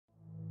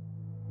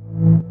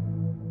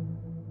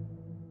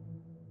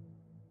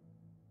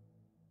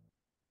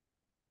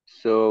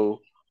So,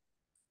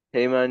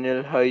 hey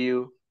Manuel, how are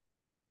you?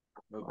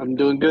 Hope you're I'm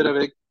doing doing good,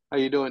 good. Avik. How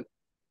you doing?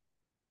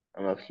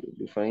 I'm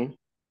absolutely fine.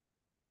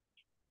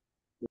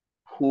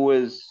 Who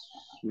is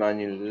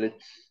Manuel?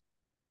 Let's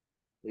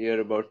hear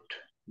about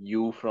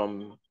you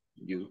from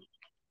you.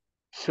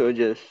 So,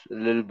 just a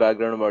little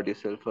background about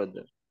yourself for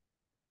the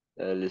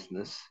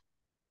listeners.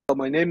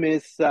 My name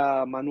is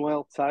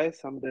Manuel Saez.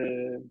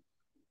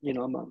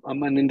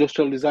 I'm an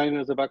industrial designer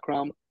as a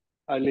background.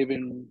 I live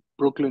in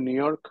Brooklyn, New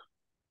York.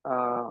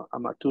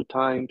 I'm a two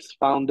times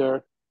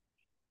founder.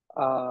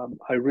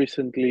 I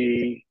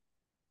recently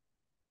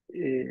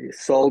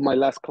sold my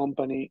last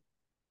company,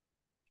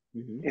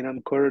 Hmm. and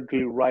I'm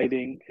currently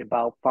writing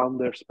about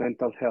founders'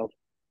 mental health.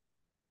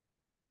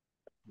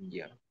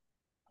 Yeah.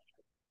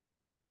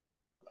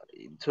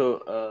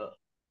 So,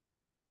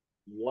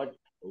 what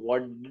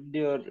did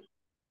your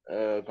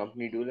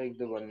company do? Like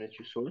the one that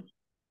you sold?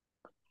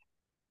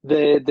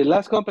 The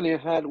last company I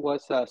had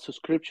was a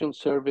subscription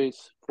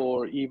service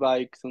for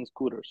e-bikes and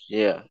scooters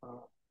Yeah. uh,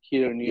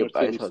 here in New Yep, York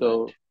I City. saw that.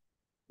 So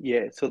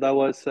yeah, so that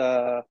was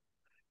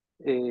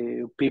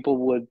people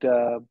would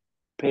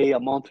pay a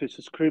monthly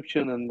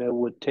subscription and they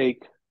would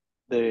take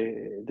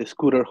the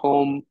scooter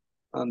home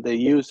and they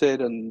use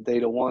it and they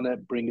don't want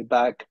it, bring it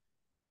back,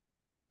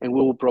 and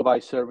we will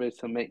provide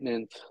service and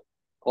maintenance,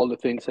 all the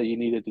things that you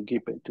needed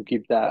to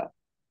keep that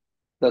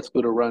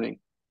scooter running.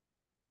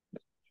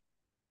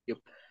 Yep.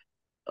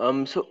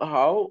 So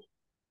how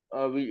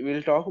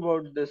we'll talk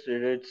about this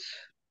later. It's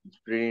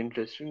pretty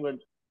interesting. But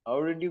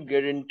how did you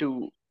get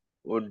into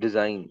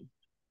design?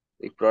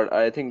 Like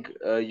I think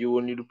you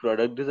only do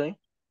product design,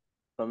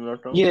 if I'm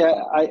not wrong. Yeah,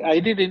 I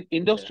did Yeah.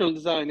 industrial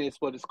design is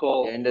what it's Yeah,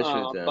 called.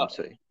 industrial design. I'm But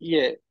sorry.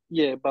 yeah,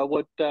 yeah, but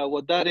what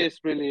that is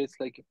really is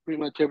like pretty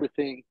much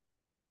everything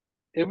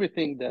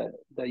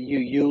that you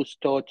use,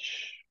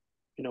 touch,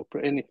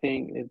 for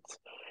anything,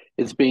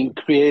 it's being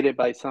created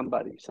by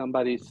somebody.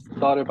 Somebody's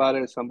thought about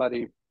it, somebody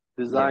Yeah.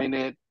 designed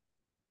it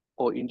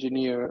or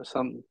engineer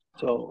some.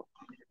 So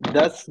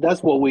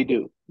that's what we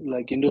do.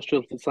 Like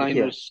industrial Yeah.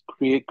 designers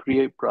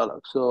create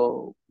products.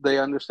 So they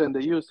understand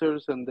the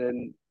users and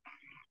then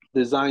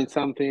design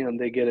something and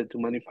they get it to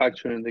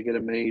manufacture and they get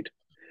it made.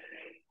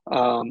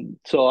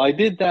 So I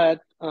did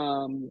that.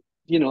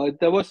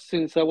 That was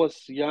since I was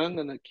young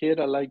and a kid.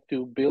 I like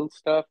to build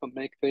stuff and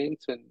make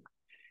things,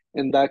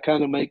 and that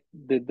kind of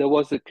that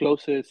was the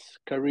closest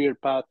career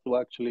path to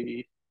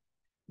actually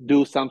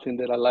do something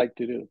that I like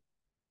to do,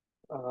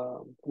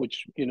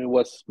 which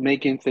was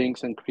making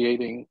things and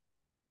creating.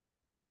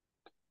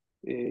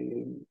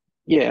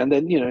 Yeah, and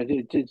then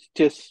it's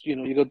just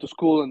you go to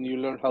school and you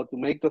learn how to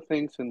make the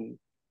things, and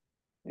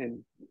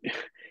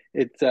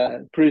it's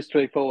pretty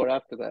straightforward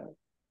after that.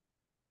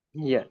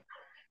 Yeah.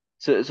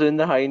 So in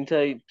the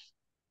hindsight,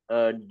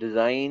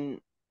 design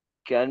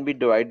can be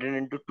divided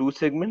into two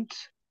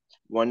segments.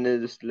 One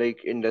is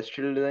like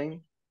industrial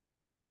design,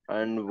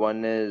 and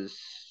one is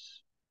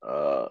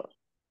uh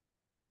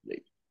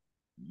like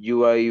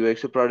UI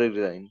UX or product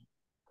design,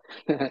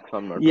 if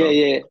I'm not Yeah, wrong.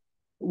 yeah.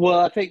 Well,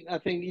 I think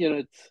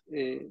it's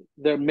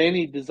there are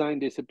many design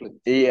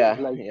disciplines. Yeah.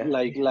 Like Yeah.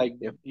 like like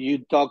Yep. you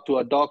talk to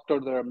a doctor,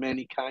 there are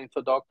many kinds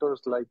of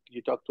doctors. Like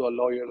you talk to a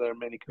lawyer, there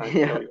are many kinds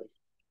of Yeah. lawyers.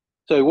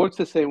 So it works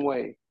the same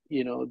way.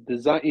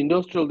 Design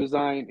industrial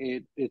design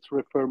it's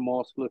refer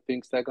most to the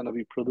things that are going to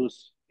be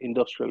produced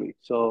industrially.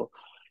 So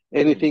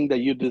anything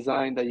that you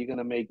design that you're going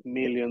to make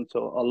millions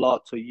or a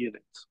lots of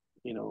units.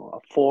 A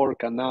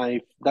fork, a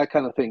knife, that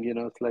kind of thing.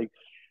 It's like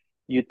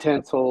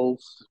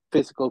utensils,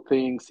 physical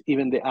things,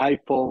 even the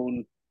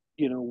iPhone,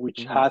 which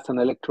Hmm. has an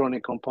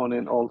electronic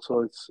component also,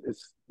 it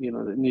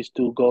needs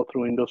to go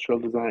through industrial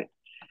design.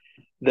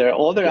 There are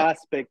other Yeah.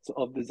 aspects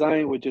of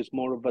design, which is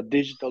more of a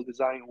digital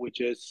design, which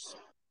is,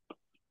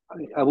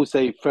 I would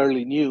say,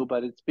 fairly new,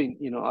 but it's been,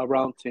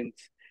 around since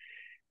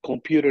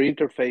computer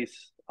interface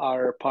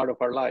are part of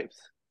our lives.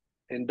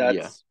 And Yeah.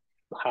 that's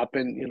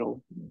happened,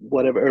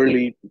 whatever,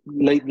 late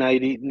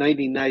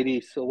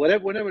 1990s. So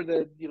whenever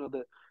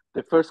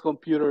the first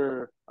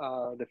computer,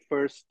 the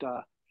first,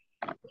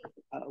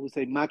 I would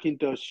say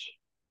Macintosh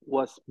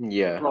was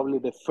Yeah. probably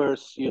the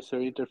first user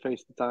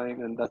interface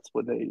design. And that's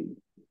what they,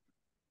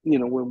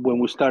 when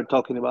we start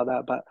talking about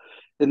that,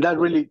 and that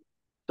really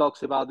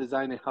talks about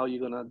designing how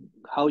you're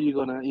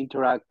gonna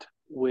interact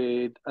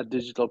with a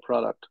digital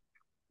product,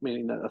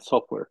 meaning a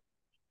software,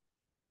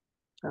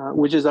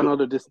 which is So,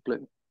 another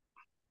discipline.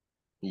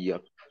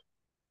 yep.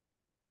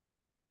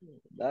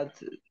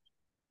 That's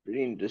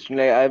pretty interesting.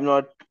 Like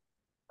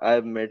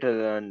I've met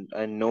and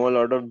I know a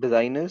lot of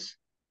designers,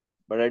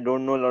 but I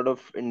don't know a lot of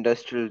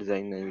industrial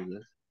designers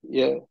either.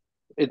 Yeah,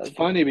 it's That's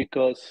funny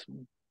because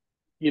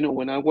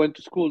when I went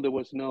to school,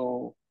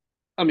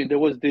 I mean, there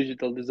was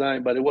digital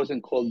design, but it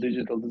wasn't called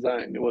digital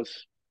design. It was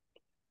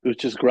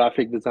just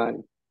graphic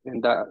design,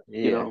 and that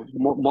yeah.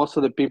 most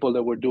of the people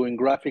that were doing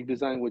graphic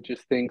design, which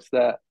is things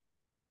that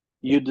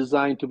you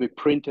design to be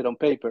printed on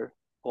paper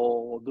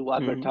or do Hmm.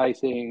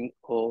 advertising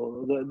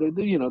or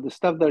the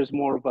stuff that is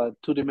more of a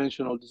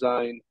two-dimensional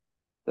design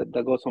that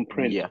goes on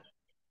print. Yeah.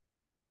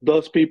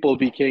 Those people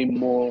became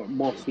more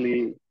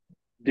mostly.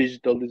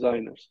 digital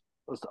designers.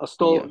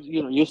 Yeah, Still,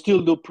 you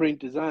still do print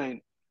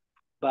design,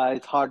 but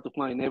it's hard to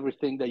find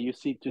everything that you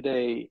see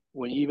today.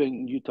 When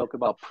even you talk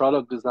about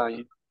product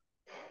design,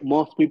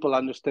 most people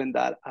understand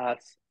that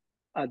as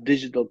a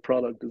digital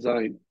product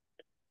design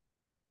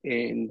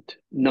and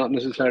not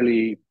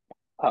necessarily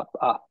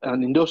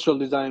an industrial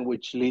design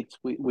which leads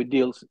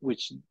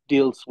which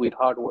deals with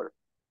hardware.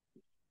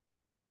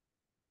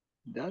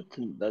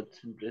 that's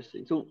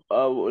interesting. So,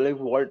 like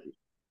what,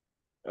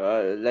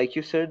 like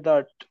you said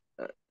that,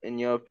 in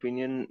your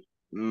opinion,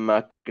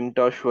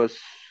 Macintosh was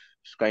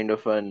kind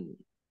of and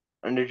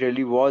it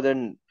really was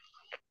an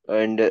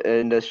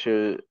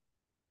industrial,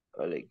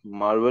 like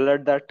marvel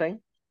at that time.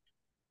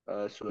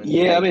 So in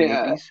Yeah, I mean,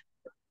 1980s.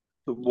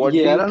 So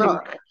what do yeah, I you don't know.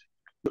 think?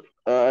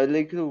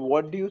 Like,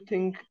 what do you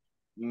think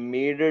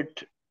made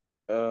it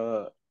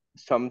uh,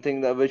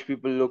 something that which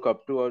people look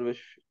up to, or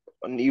which,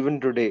 and even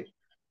today,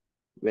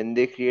 when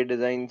they create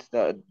designs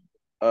that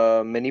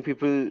many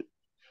people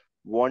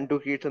want to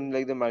create something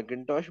like the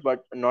Macintosh,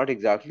 but not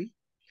exactly,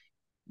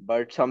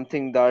 but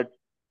something that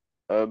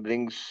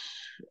brings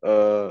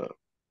uh,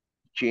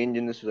 change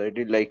in the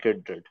society like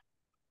it did.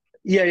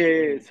 Yeah, yeah,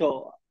 yeah.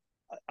 So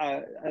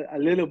a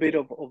little bit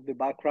of the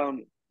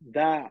background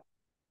that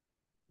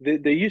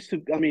they used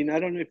to. I mean, I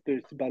don't know if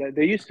there's, but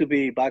they used to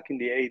be back in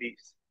the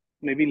 80s,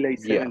 maybe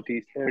late Yeah,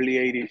 70s, early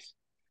 80s.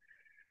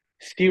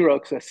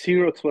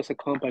 Xerox was a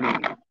company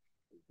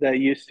that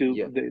used to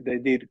yeah. they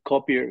did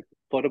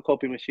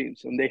photocopy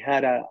machines, and they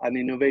had an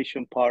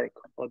innovation park,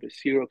 or the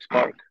Xerox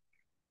Park,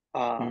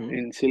 Hmm.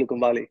 in Silicon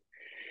Valley.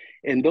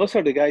 And those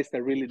are the guys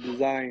that really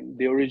designed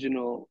the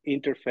original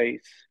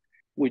interface,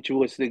 which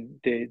was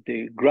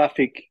the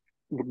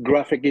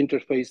graphic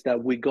interface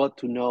that we got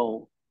to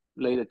know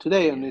later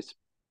today, and Yeah, is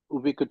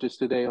ubiquitous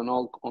today on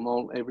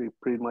all every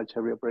pretty much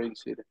every operating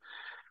system.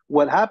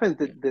 What happens,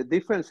 yeah, the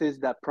difference is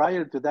that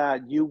prior to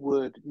that, you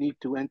would need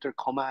to enter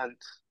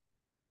commands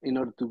in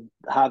order to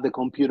have the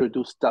computer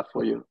do stuff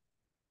for you.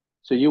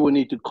 So you would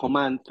need to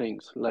command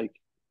things like,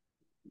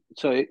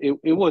 so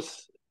it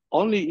was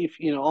only if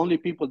only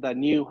people that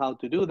knew how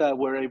to do that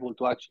were able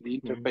to actually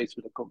hmm, interface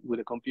with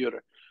a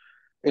computer.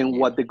 And yeah,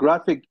 what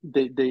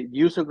the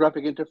user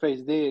graphic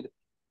interface did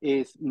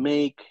is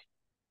make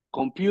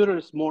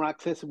computers more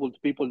accessible to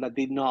people that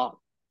did not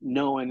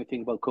know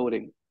anything about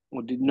coding,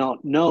 or did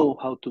not know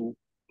how to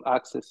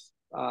access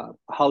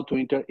how to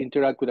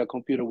interact with a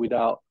computer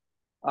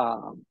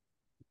um,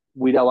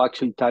 without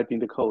actually typing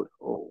the code,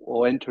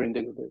 or entering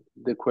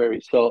the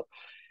query. So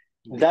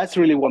yeah, that's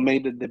really what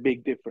made the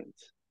big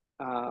difference.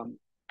 Um,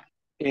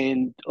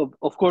 and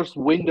of course,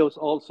 Windows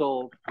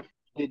also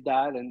did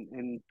that,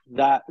 and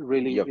that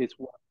really yep, is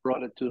what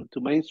brought it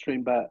to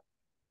mainstream. But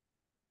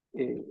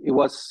it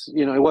was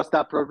it was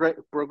that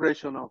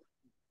progression of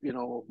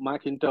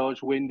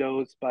Macintosh,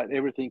 Windows, but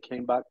everything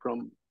came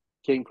from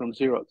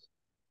Xerox.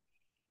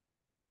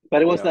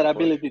 But it was yeah, that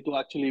for ability to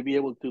actually be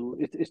able to.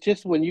 It's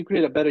just when you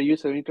create a better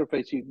user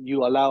interface,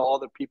 you allow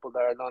other people that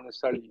are not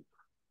necessarily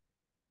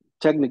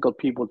technical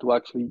people to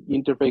actually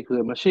interface with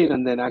the machine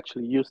and then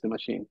actually use the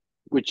machine,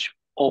 which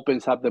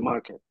opens up the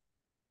market.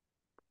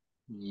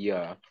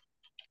 yeah.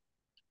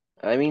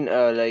 I mean,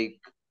 like,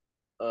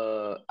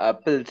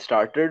 Apple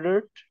started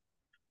it,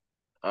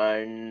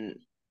 and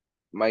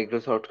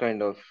Microsoft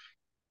kind of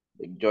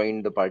like,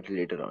 joined the party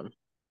later on.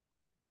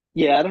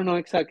 Yeah, I don't know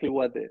exactly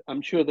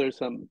I'm sure there's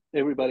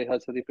everybody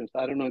has a difference.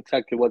 I don't know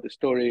exactly what the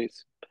story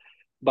is,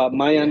 but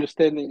my Yeah,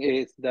 understanding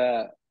is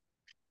that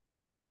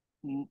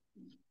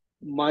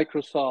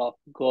Microsoft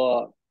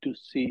got to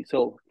see,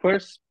 so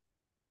first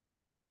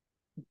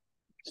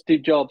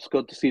Steve Jobs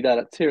got to see that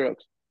at Xerox,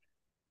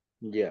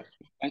 yeah,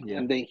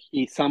 yeah, and then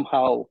he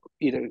somehow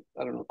either,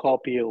 I don't know,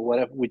 copy or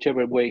whatever,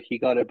 whichever way he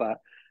got it, but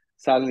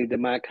suddenly the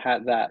Mac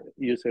had that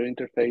user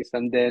interface,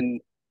 and then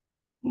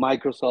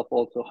Microsoft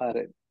also had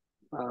it.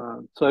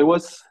 So it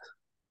was,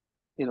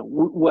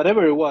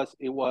 whatever it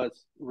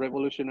was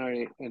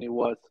revolutionary, and it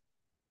was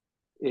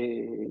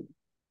a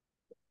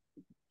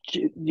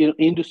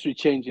industry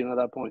changing at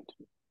that point.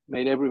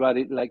 Made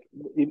everybody like,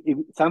 if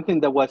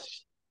something that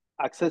was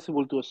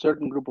accessible to a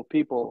certain group of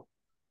people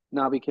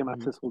now became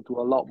hmm, accessible to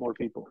a lot more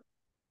people.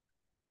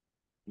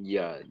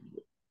 yeah.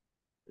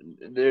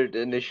 They're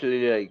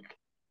initially like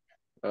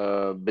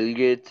Bill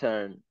Gates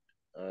and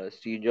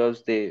Steve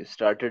Jobs. They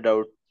started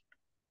out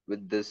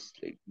with this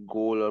like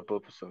goal or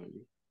purpose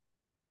only.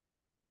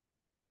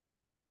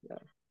 Yeah.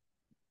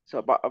 So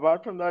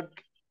apart from that,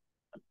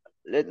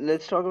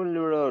 let's talk a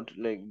little about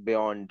like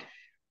beyond.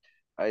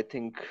 I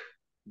think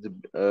the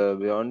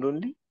beyond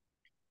only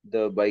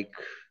the bike,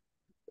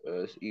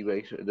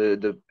 e-bike,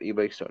 the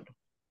e-bike startup,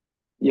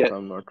 if Yeah.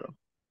 I'm not wrong.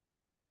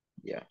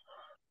 Yeah.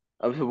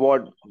 So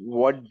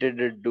what did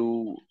it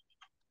do?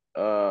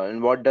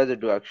 And what does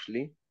it do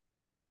actually?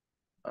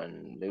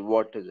 And like,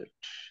 what is it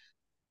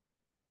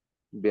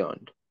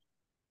beyond?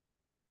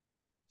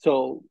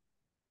 So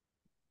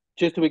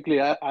just to be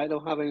clear, I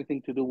don't have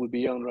anything to do with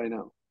Beyond right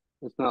now.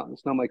 It's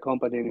not my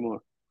company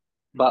anymore.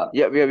 But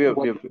Yeah,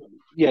 what yep.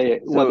 yeah, yeah,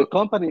 what So the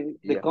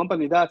yeah.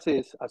 company does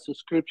is a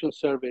subscription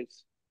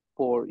service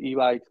for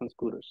e-bikes and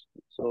scooters.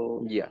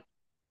 So Yeah.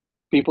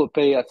 people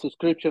pay a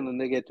subscription and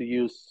they get to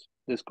use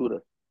the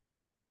scooter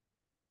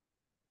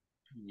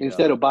Yeah.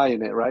 instead of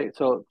buying it, right?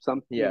 So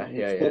Yeah.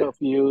 Yeah. instead Yeah. of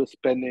you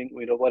spending,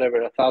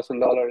 whatever,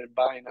 $1,000 in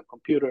buying a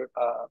computer,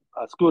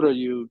 a scooter,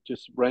 you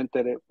just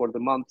rented it for the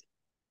month,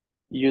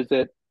 use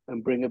it,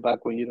 and bring it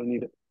back when you don't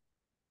need it.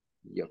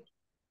 Yep.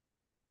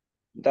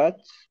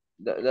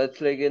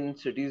 That's like in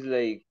cities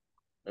like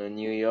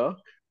New York,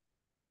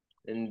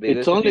 in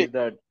bigger It's only cities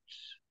that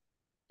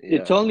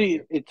it's yeah. only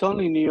Yep. it's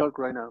only New York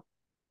right now.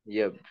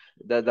 Yep.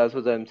 That's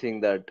what I'm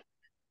saying, that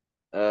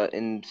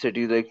in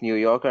cities like New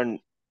York and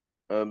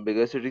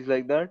bigger cities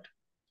like that,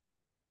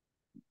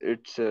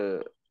 it's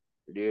a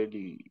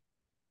really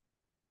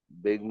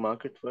big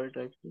market for it,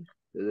 actually.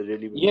 There's a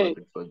really big Yeah,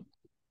 market for it.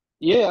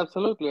 yeah,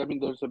 absolutely. I mean,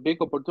 there's a big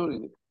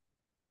opportunity.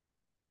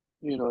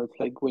 It's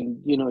like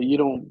when you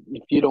don't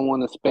if you don't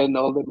want to spend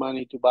all the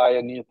money to buy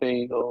a new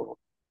thing, or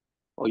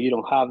you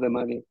don't have the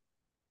money,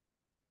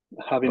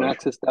 having For sure.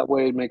 access that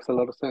way makes a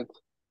lot of sense.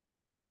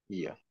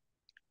 Yeah.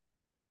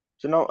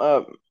 So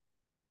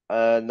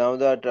now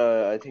that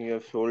I think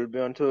you've sold me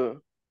on,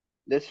 so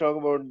let's talk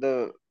about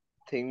the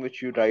thing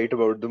which you write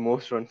about the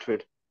most on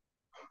Twitter.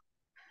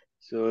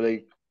 So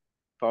like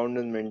found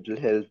in mental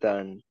health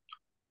and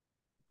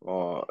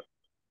uh,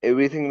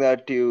 everything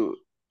that you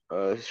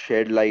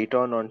shed light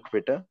on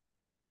Twitter.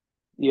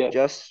 Yeah,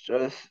 Just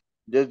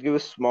just give a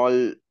small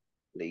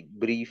like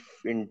brief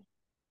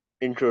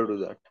intro to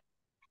that.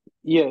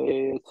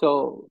 yeah.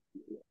 So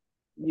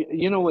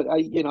you know what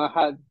I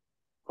had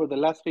for the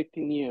last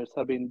 15 years.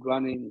 I've been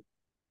running.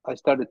 I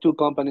started two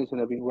companies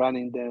and I've been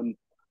running them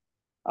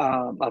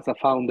as a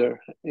founder.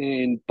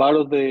 And part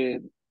of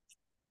the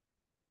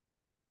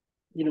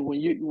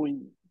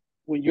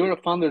when you're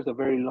a founder, it's a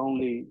very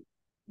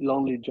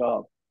lonely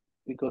job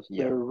because Yeah,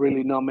 there are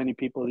really not many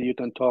people that you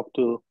can talk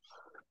to,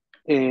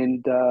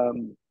 and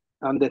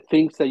the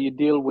things that you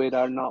deal with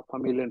are not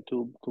familiar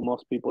to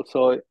most people.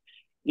 So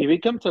it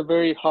becomes a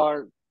very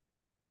hard.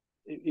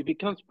 It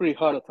becomes pretty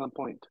hard at some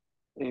point,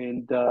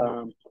 and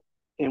um,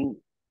 and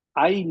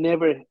I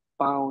never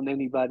found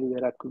anybody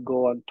that I could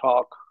go and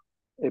talk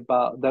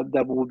about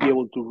that would be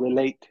able to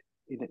relate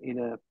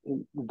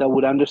that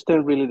would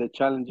understand really the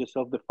challenges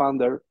of the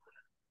founder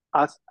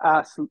as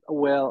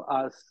well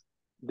as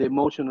the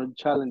emotional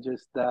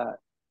challenges that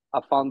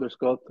our founders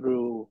go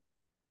through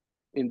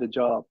in the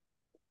job.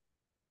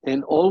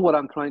 And all what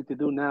I'm trying to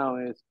do now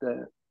is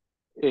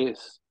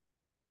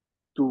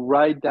to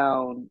write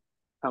down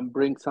and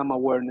bring some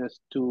awareness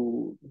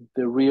to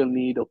the real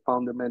need of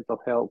founder mental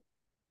health,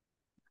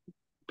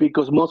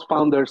 because most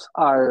founders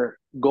are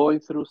going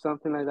through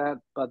something like that,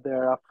 but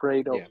they're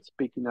afraid of yeah,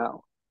 speaking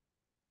out.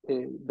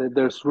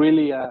 There's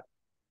really a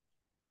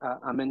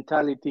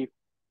mentality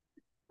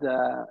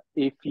that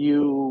if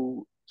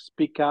you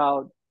speak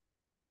out,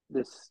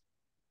 this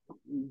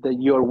that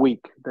you're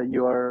weak, that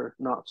you're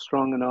not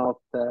strong enough,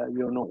 that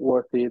you're not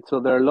worth it. So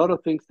there are a lot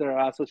of things that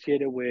are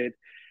associated with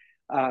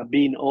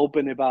being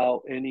open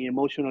about any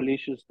emotional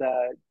issues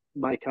that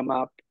might come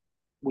up,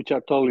 which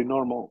are totally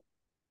normal.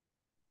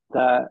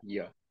 That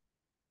yeah,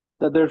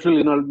 that there's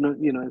really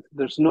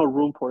there's no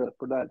room for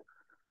that.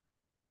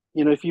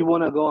 If you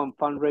want to go and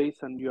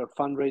fundraise and you're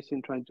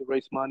fundraising, trying to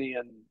raise money,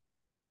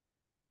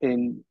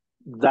 and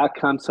that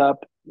comes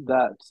up,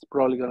 that's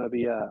probably going to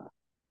be a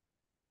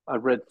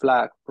red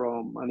flag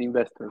from an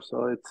investor.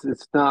 So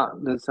it's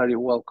not necessarily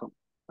welcome.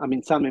 I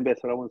mean, some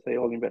investors, I won't say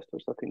all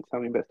investors. I think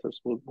some investors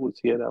will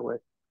see it that way.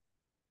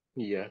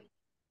 yeah.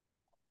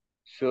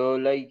 So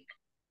like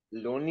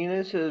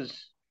loneliness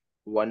is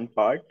one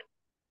part,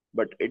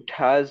 but it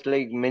has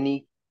like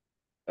many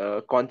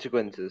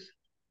consequences.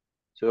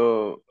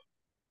 So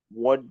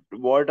what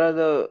are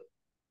the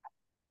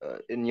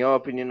in your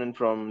opinion and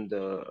from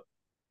the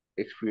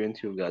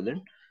experience you've gathered,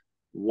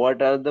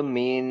 what are the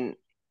main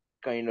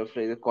kind of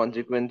like the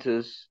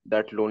consequences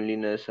that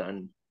loneliness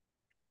and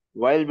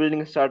while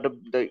building a startup,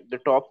 the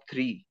top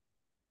three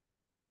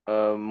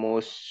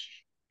most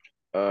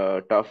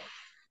tough,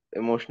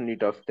 emotionally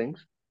tough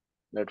things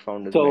that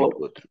founders might So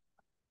go through.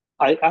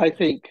 I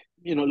think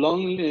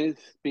loneliness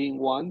being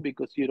one,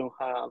 because you don't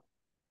have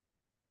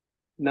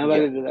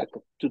Yeah, nobody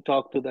to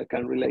talk to that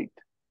can relate,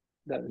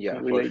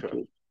 yeah, for sure. to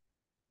it.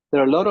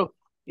 There are a lot of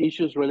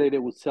issues related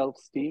with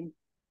self-esteem,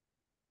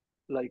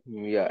 like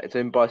Yeah, it's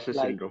an imposter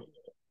like syndrome.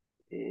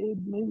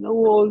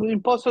 well,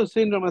 imposter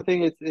syndrome. I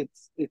think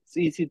it's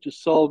easy to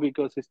solve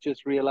because it's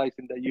just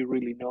realizing that you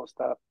really know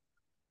stuff.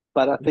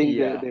 But I think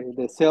Yeah,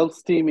 the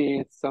self-esteem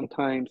is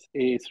sometimes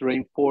is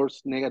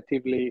reinforced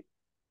negatively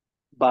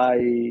by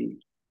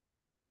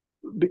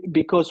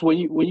because when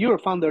you're a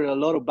founder, a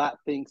lot of bad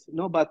things,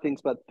 not bad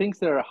things, but things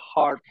that are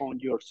hard on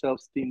your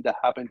self-esteem that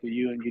happen to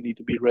you, and you need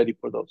to be ready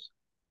for those.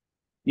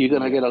 You're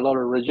gonna yeah, get a lot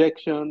of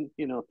rejection.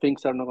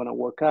 Things are not gonna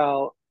work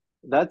out.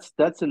 That's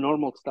the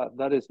normal stuff.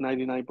 That is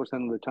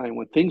 99% of the time.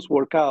 When things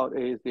work out,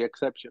 it is the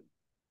exception.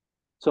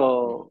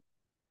 mm, So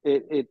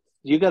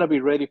you gotta be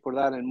ready for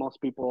that, and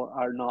most people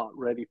are not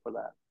ready for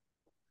that.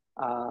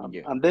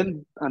 yeah,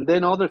 And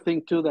then other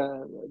thing too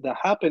that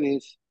happen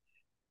is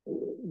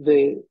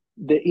the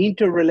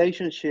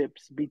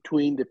interrelationships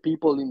between the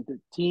people in the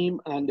team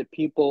and the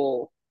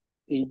people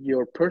in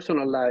your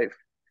personal life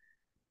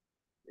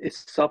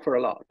is suffer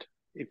a lot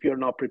if you're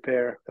not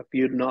prepared, if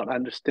you're not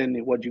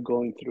understanding what you're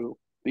going through,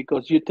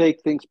 because you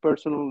take things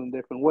personal in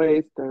different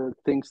ways. There are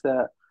things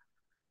that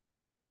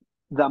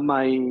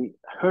might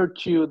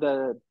hurt you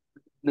that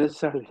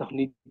necessarily don't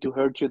need to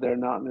hurt you. They're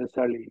not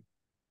necessarily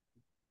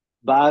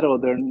bad, or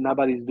they're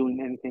nobody's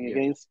doing anything Yeah.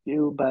 against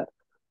you, but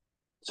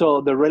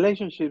so the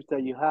relationships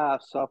that you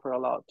have suffer a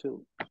lot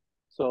too.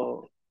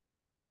 So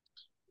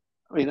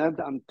I mean,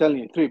 I'm telling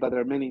you three, but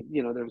there are many.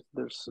 You know,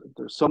 there's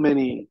so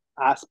many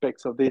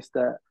aspects of this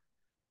that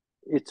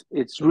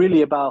it's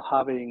really about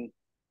having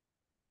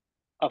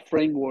a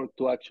framework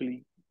to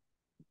actually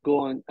go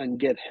on and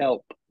get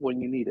help when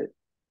you need it.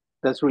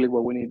 That's really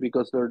what we need,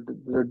 because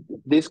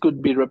this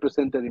could be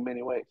represented in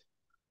many ways.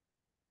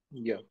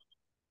 Yeah.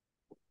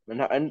 And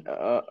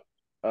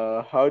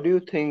how do you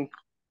think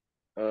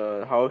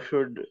how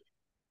should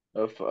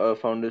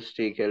founders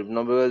take help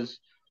now? Because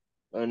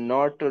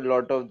not a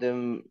lot of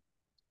them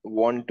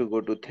want to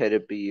go to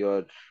therapy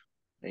or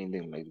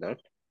anything like that.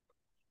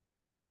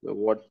 So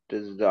what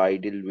is the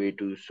ideal way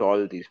to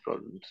solve these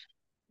problems?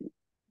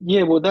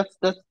 Yeah, well, that's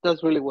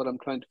really what I'm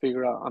trying to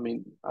figure out. I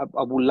mean, I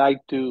would like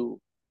to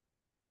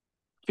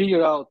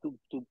figure out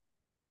to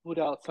put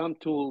out some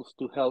tools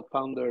to help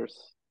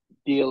founders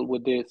deal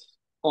with this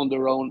on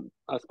their own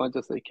as much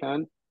as they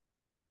can,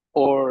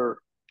 or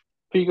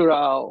figure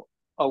out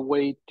a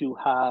way to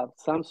have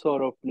some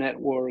sort of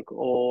network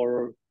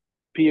or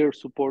peer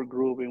support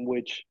group in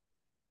which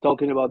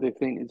talking about the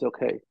thing is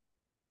okay.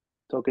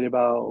 Talking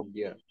about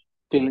Yeah,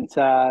 feeling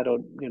sad, or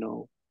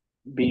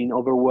being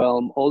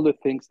overwhelmed, all the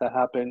things that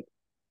happen,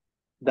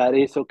 that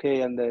is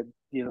okay, and that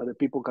the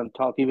people can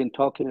talk. Even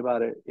talking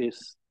about it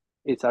is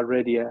it's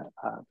already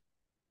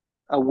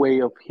a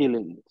way of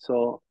healing.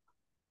 So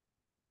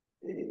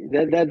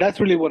that's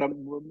really what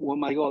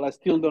my goal. I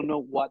still don't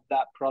know what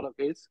that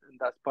product is, and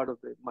that's part of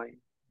my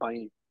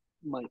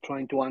my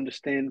trying to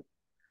understand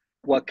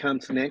what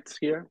comes next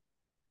here.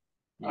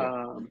 yeah,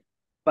 Um,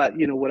 but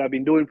what I've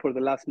been doing for the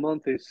last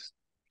month is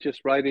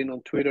just writing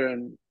on Twitter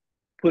and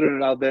putting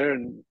it out there,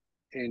 and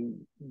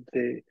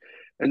the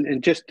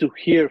and just to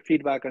hear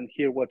feedback and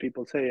hear what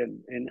people say,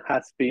 and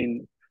has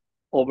been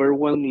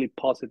overwhelmingly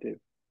positive.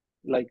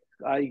 Like,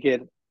 I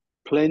get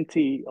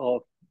plenty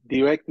of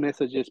direct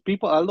messages.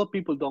 People, a lot of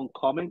people don't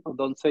comment or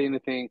don't say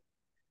anything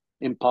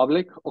in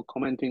public or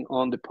commenting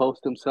on the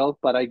post themselves,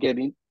 but I get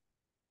in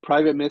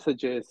private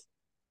messages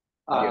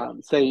yeah,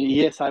 saying,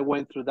 "Yes, I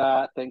went through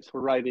that. Thanks for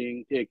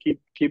writing. Yeah,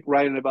 keep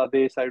writing about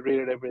this. I read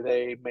it every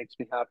day. It makes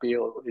me happy.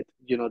 Or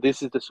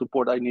this is the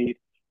support I need."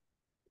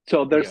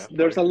 So yeah, there's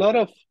for a sure. lot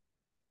of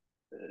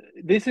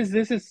this is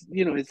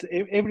it's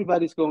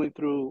everybody's going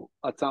through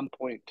at some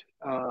point.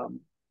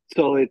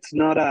 So it's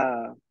not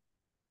a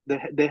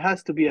there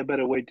has to be a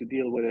better way to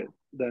deal with it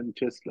than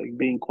just like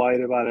being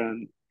quiet about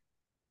it,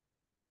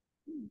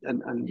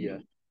 and Yeah,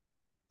 and,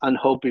 and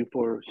hoping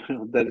for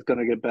that it's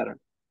gonna get better.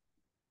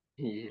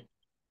 yeah.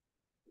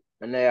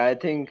 And I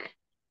think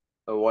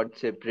what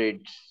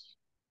separates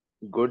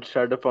good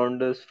startup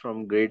founders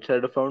from great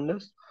startup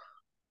founders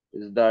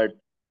is that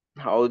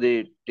how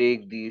they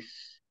take these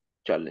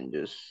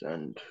challenges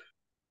and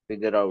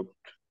figure out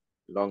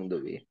along the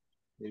way.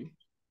 Maybe?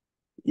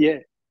 Yeah,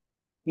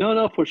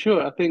 no, for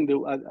sure. I think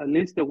at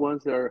least the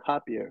ones that are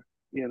happier.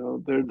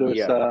 There's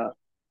Yeah,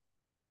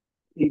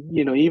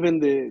 even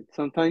the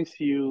sometimes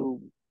the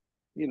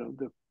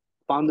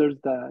founders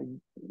that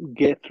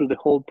get through the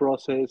whole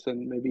process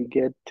and maybe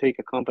get take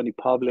a company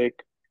public,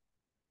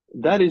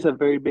 that is a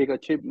very big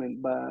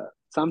achievement. But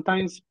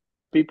sometimes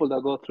people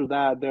that go through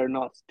that,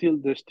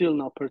 they're still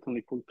not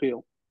personally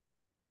fulfilled.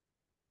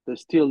 They're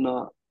still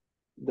not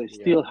they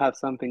yeah, still have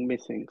something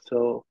missing.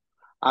 So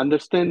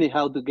understanding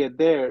how to get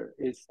there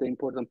is the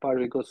important part,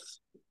 because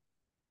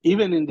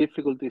even in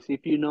difficulties,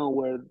 if you know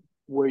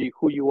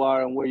who you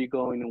are and where you're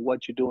going and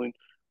what you're doing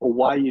or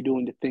why you're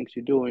doing the things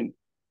you're doing,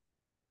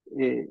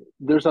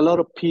 there's a lot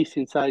of peace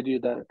inside you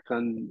that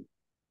can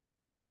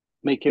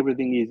make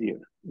everything easier,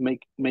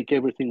 make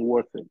everything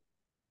worth it,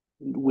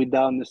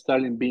 without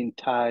necessarily being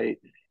tied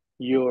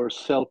your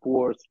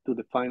self-worth to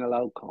the final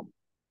outcome.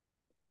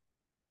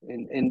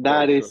 And for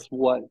that sure. is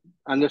what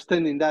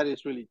understanding that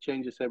is really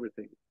changes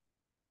everything.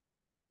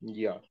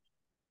 Yeah,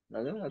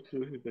 no, that's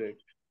absolutely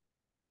correct.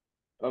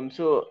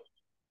 So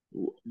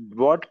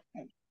what,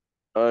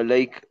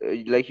 like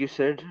you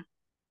said,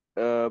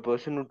 a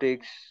person who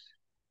takes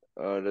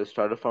the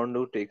startup founder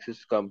who takes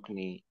his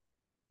company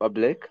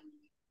public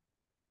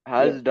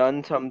Yeah, has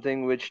done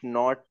something which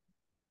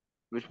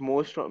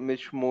most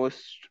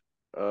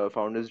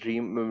founders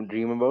dream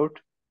about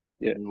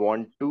yeah. and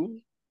want to.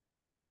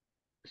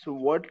 So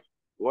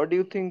what do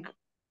you think?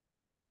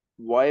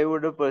 Why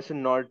would a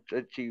person not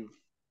achieve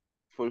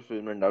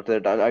fulfillment after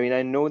that? I mean,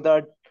 I know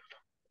that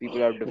people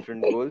have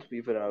different goals.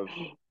 People have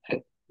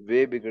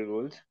way bigger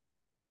goals,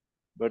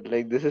 but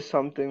like this is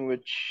something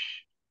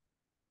which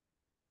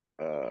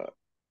uh,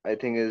 I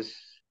think is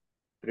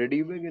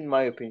pretty big in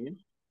my opinion.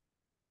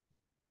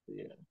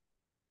 Yeah.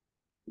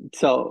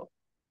 So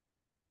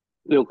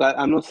look,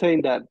 I'm not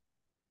saying that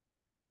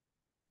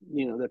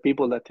the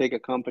people that take a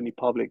company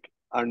public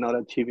are not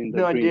achieving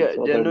their No, dreams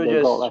or their, no,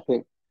 their goal. I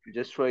think,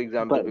 just for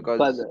example, but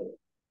because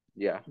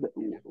yeah,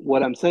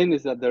 what I'm saying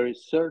is that there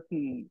is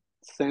certain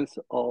sense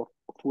of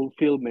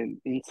fulfillment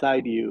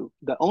inside you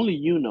that only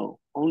you know,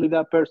 only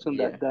that person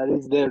yeah, that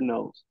is there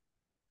knows.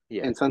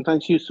 yeah, And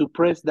sometimes you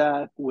suppress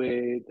that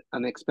with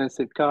an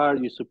expensive car,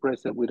 you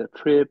suppress it with a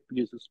trip,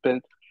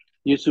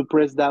 you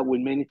suppress that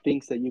with many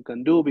things that you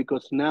can do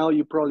because now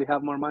you probably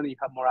have more money, you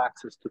have more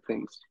access to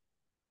things,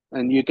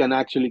 and you can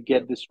actually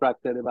yeah, get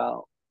distracted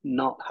about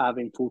not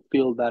having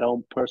fulfilled that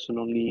own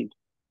personal need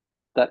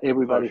that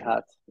for everybody sure.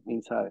 has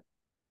inside.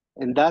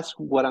 And that's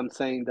what I'm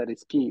saying that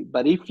is key.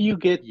 But if you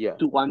get Yeah,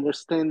 to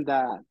understand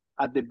that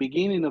at the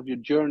beginning of your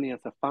journey as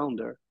a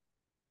founder,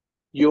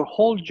 your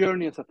whole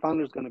journey as a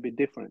founder is going to be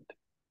different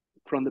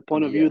from the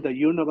point of yeah, view that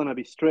you're not going to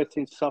be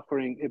stressing,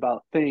 suffering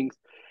about things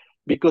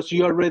because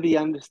you already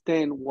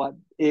understand what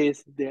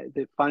is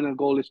the final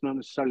goal is not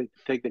necessarily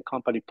to take the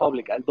company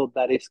public, although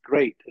that is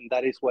great and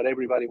that is what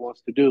everybody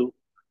wants to do,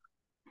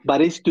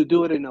 but it's to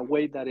do it in a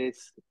way that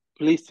is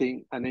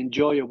pleasing and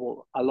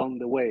enjoyable along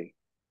the way.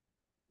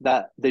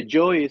 That the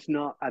joy is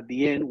not at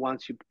the end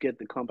once you get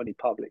the company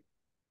public.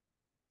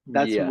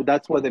 That's yeah,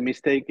 that's what the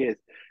mistake is.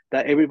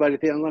 That everybody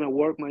think I'm going to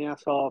work my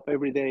ass off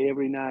every day,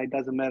 every night.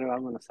 Doesn't matter.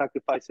 I'm going to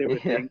sacrifice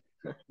yeah, everything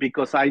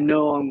because I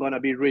know I'm going to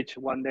be rich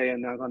one day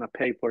and I'm going to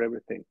pay for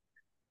everything.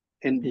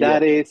 And yeah,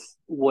 that is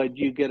what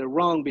you get it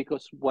wrong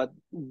because what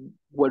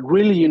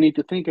really you need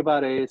to think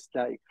about is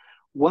like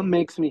what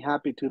makes me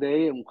happy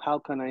today and how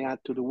can I add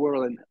to the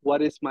world and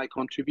what is my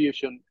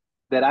contribution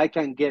that I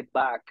can get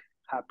back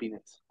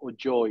happiness or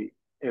joy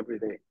every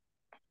day.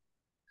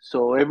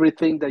 So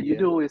everything that you yeah,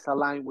 do is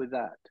aligned with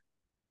that.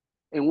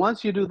 And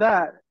once you do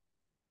that,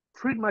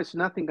 pretty much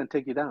nothing can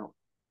take you down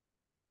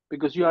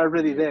because you're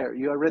already yeah, there.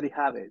 You already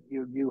have it.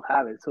 You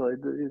have it. So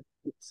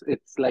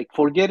it's like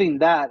forgetting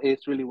that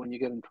is really when you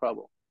get in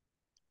trouble.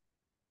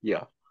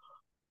 yeah.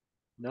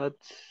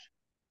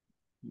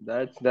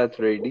 That's that's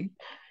ready.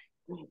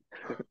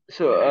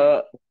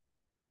 So,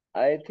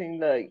 I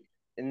think like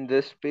in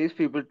this space,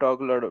 people talk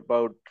a lot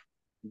about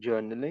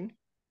journaling,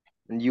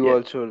 and you Yeah.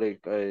 also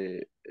like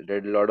I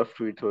read a lot of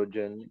tweets about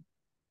journaling.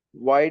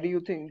 Why do you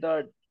think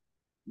that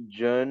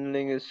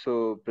journaling is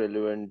so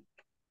prevalent,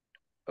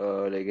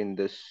 like in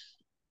this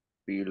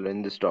field,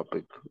 in this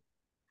topic?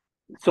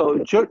 So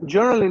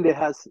journaling it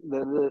has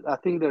I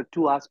think there are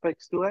two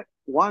aspects to it.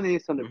 One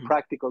is on the Hmm.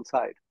 practical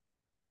side.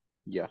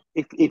 Yeah,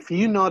 If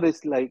you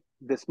notice, like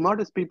the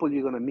smartest people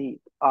you're gonna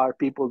meet are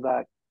people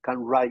that can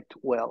write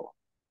well,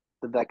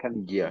 that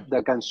can yeah,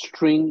 that can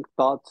string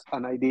thoughts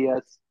and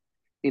ideas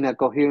in a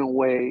coherent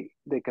way.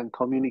 They can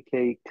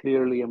communicate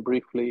clearly and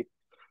briefly.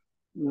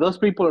 Those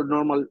people are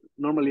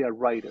normally are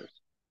writers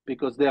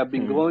because they have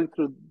been hmm, going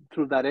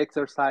through that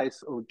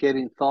exercise of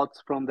getting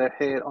thoughts from their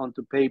head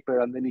onto paper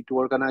and they need to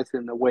organize it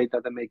in a way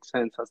that makes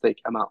sense as they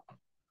come out.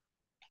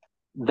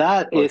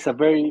 That for is a sure.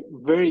 very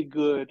very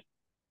good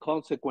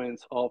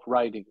consequence of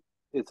writing.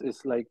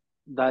 It's like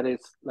that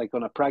is like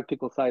on a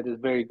practical side is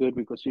very good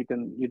because you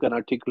can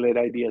articulate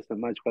ideas in a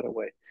much better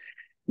way.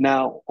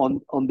 Now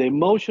on the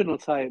emotional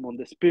side, on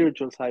the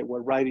spiritual side,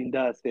 what writing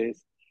does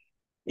is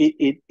it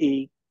it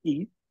it,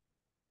 it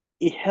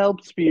it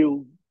helps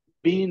you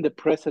be in the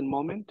present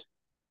moment,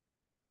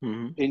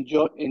 Hmm.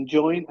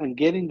 enjoying and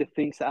getting the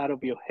things out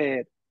of your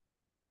head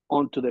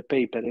onto the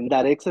paper. And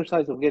that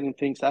exercise of getting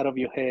things out of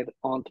your head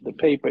onto the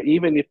paper,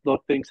 even if those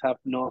things have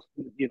no,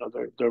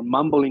 they're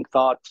mumbling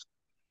thoughts,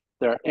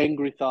 they're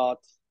angry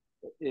thoughts,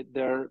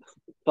 they're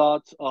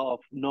thoughts of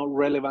no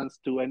relevance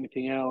to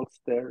anything else.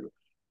 They're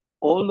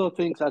all those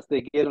things as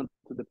they get onto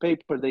the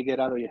paper, they get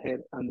out of your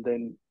head, and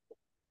then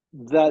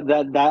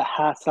that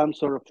has some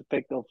sort of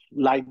effect of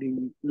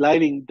lighting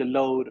the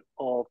load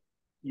of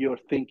your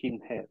thinking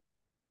head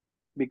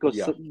because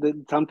Yeah,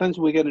 sometimes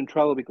we get in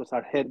trouble because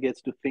our head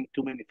gets to think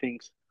too many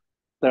things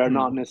that are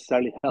not hmm,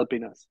 necessarily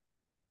helping us,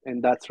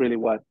 and that's really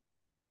what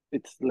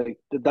it's like.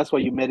 That's why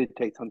you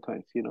meditate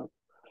sometimes.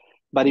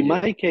 But in yeah,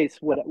 my case,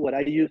 what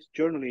I use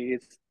journaling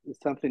is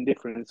something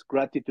different. It's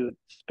gratitude.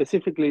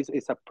 Specifically,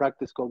 it's a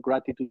practice called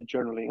gratitude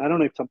journaling. I don't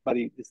know if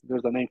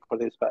there's a name for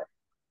this, but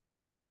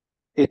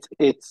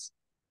it's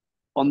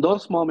on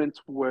those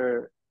moments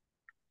where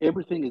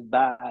everything is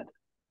bad,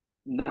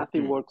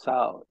 nothing hmm, works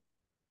out,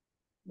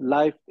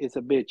 life is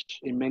a bitch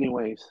in many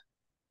ways.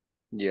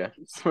 yeah,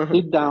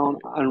 Sit down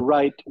and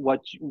write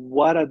what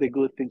are the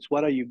good things,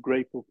 what are you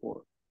grateful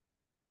for,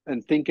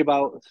 and think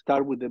about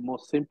start with the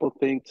most simple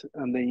things,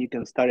 and then you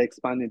can start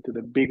expanding to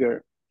the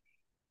bigger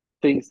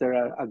things that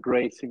are a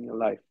grace in your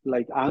life.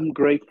 Like I'm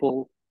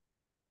grateful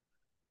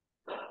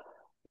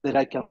that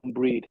I can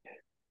breathe,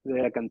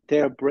 that I can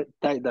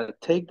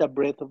take that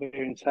breath of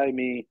air inside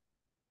me,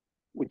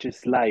 which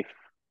is life,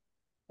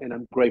 and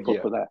I'm grateful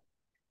yeah, for that.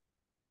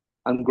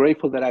 I'm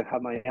grateful that I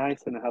have my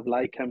eyes and I have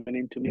light coming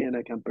into me and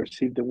I can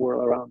perceive the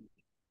world around me.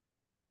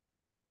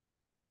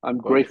 I'm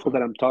for grateful sure.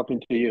 that I'm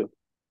talking to you.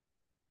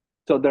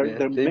 So Yeah,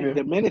 same here.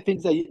 there are many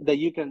things that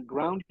you can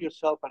ground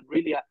yourself and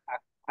really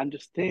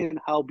understand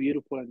how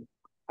beautiful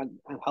and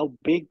how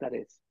big that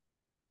is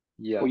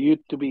Yeah. for you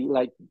to be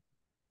like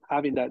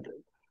having that.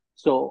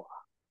 So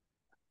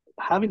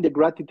having the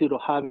gratitude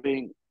of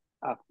having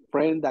a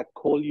friend that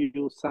called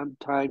you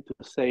sometime to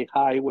say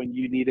hi when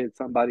you needed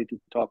somebody to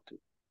talk to.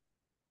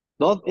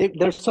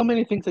 There's so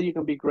many things that you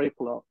can be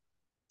grateful of.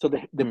 So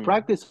the Hmm.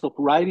 practice of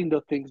writing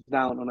those things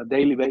down on a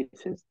daily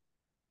basis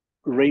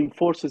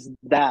reinforces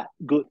that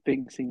good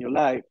things in your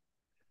life,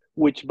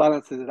 which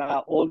balances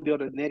out all the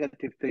other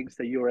negative things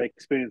that you're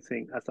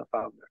experiencing as a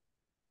founder.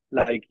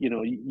 Like,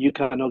 you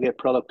cannot get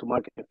product to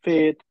market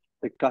fit,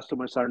 the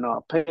customers are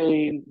not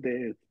paying,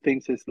 the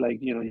things is like,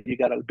 you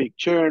got a big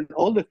churn,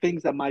 all the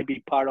things that might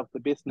be part of the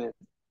business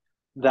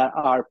that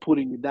are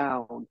putting you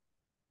down,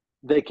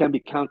 they can be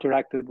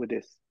counteracted with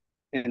this.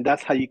 And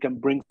that's how you can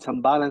bring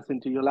some balance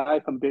into your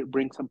life and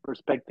bring some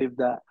perspective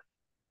that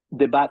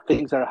the bad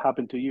things that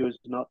happen to you is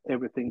not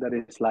everything that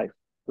is life.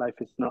 Life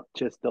is not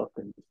just those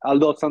things.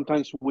 Although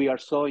sometimes we are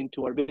so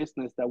into our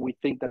business that we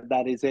think that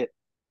that is it.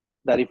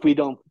 That if we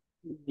don't,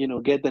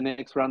 get the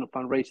next round of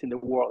fundraising, the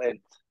world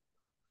ends.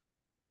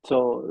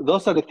 So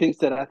those are the things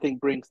that I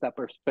think brings that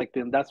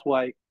perspective. And that's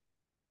why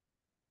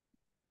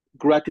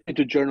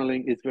gratitude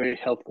journaling is very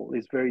helpful.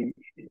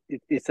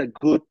 It's a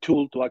good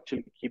tool to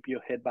actually keep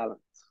your head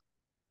balanced.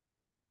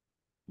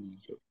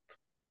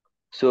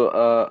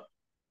 So,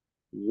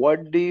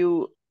 what do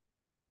you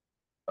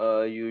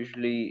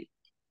usually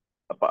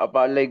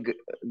apart like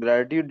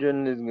gratitude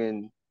journal is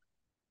again,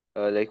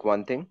 like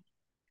one thing.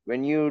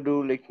 When you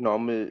do like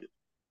normal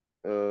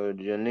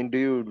journaling, do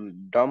you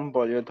dump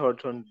all your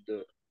thoughts on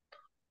the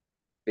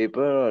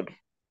paper, or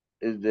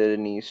is there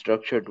any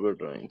structure to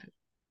it or anything?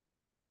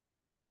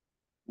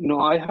 No,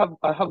 I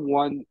have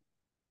one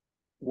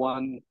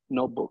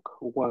notebook,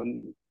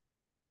 one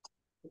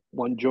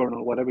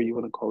journal, whatever you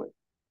want to call it.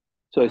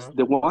 So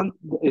Uh-huh.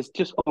 it's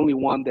just only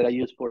one that I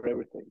use for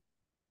everything.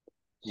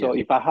 Yeah. So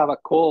if I have a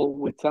call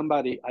with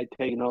somebody, I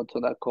take notes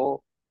on that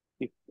call.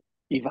 If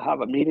if I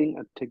have a meeting,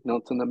 I take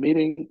notes on the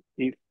meeting.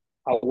 If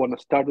I want to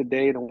start the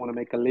day and I want to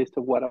make a list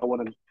of what I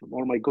want to,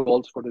 all my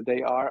goals for the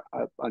day are,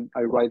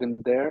 I write them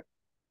there.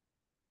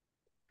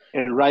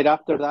 And right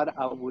after that,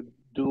 I would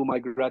do my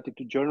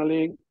gratitude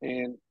journaling.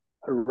 And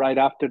right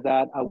after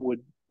that, I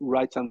would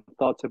write some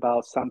thoughts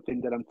about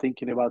something that I'm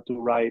thinking about to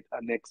write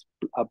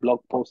a blog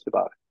post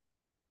about.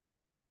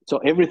 So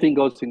everything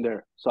goes in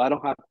there. So I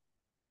don't have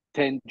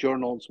 10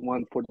 journals,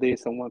 one for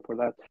this and one for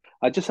that.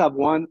 I just have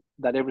one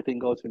that everything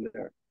goes in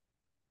there.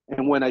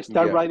 And when I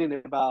start Yeah. writing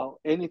about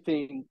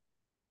anything,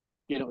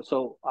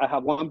 so I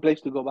have one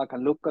place to go back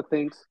and look at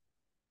things.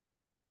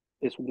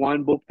 It's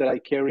one book that I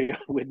carry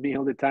with me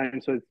all the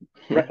time. So it's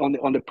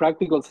on the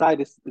practical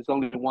side, it's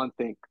only one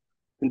thing.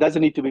 It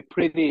doesn't need to be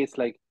pretty. It's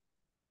like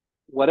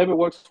whatever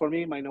works for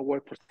me might not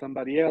work for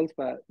somebody else,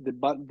 but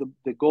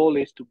the goal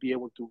is to be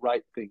able to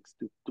write things,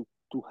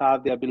 to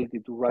have the ability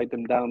to write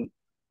them down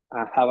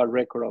and have a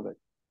record of it.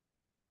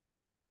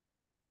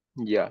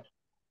 Yeah.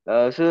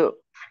 So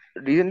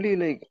recently,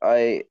 like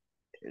I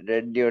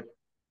read your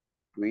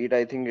tweet.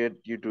 I think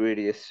you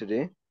tweeted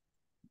yesterday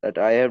that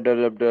I have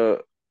developed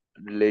a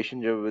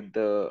relationship with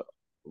the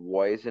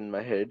voice in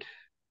my head.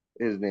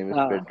 His name is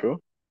Uh, Pedro.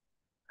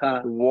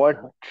 uh, What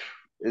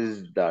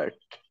is that?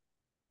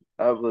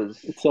 That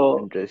was so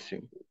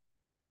interesting.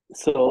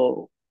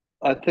 so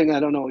I think I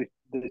don't know if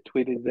the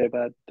tweet is there,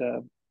 but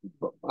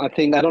I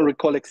think I don't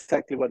recall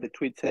exactly what the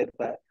tweet said,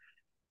 but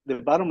the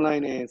bottom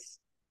line is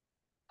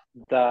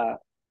that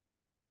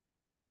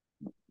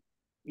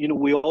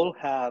we all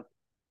have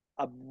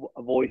a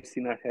voice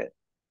in our head,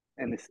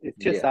 and it's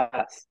just Yeah.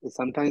 us.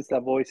 Sometimes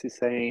that voice is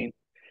saying,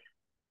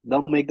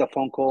 "Don't make the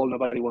phone call.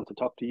 Nobody wants to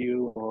talk to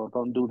you," or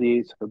 "Don't do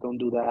this," or "Don't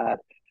do that,"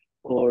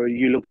 or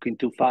 "You're looking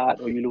too fat,"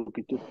 or "You're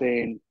looking too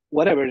thin."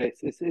 Whatever it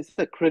is, it's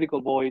a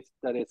critical voice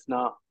that is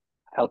not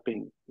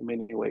helping in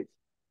many ways.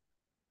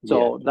 Yeah.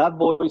 So that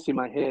voice in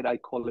my head, I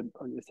call him.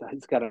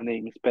 He's got a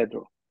name. It's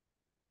Pedro,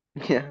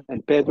 Yeah.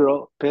 and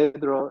Pedro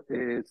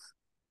is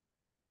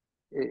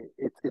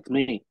it's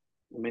me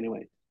in many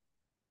ways,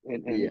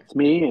 and Yeah. it's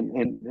me,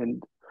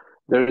 and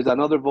there is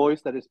another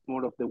voice that is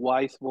more of the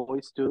wise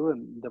voice too,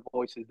 and the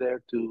voice is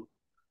there to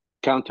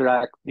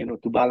counteract,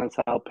 to balance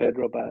out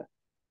Pedro. But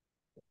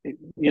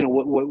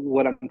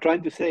what I'm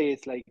trying to say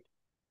is like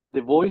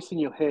the voice in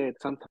your head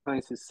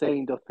sometimes is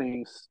saying the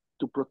things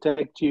to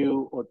protect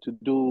you or to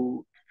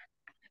do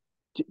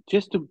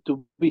just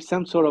to be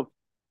some sort of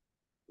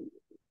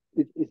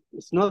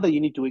it's not that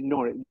you need to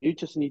ignore it. You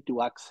just need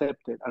to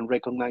accept it and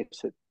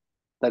recognize it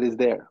that is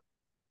there,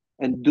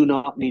 and do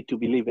not need to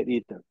believe it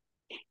either.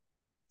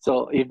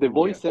 So if the Yeah.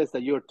 voice says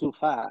that you're too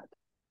fat,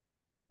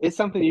 it's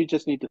something you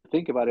just need to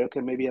think about it.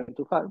 Okay, maybe I'm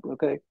too fat.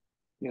 Okay,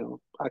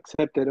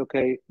 accept it.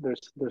 Okay,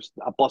 there's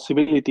a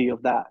possibility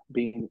of that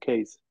being the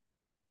case,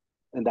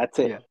 and that's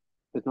it. Yeah.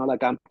 It's not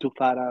like I'm too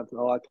fat. I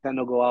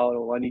cannot go out,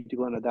 or I need to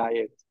go on a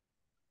diet.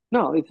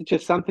 No, it's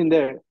just something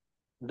there.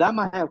 that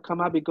might have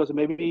come up because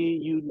maybe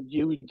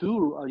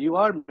you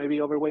are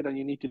maybe overweight and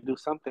you need to do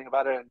something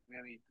about it, and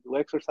maybe do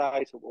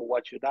exercise or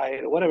watch your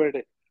diet or whatever it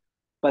is.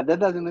 But that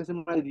doesn't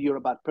necessarily mean you're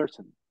a bad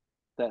person,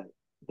 that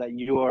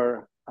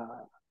you're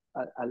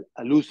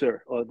a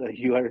loser, or that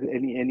you are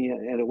any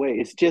other way.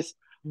 It's just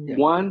Yeah.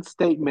 one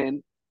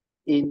statement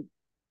in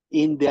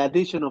the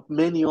addition of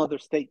many other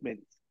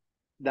statements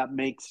that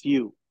makes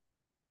you,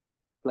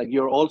 like,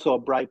 you're also a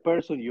bright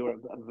person, you're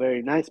a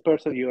very nice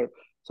person, you're,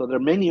 so there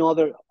are many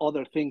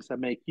other things that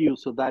make you.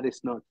 So that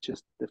is not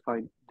just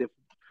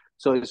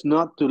so it's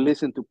not to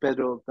listen to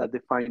Pedro that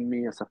define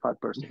me as a fat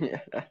person.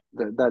 Yeah.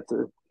 That's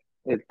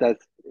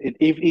that's it,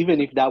 if,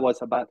 even if that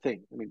was a bad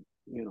thing. I mean,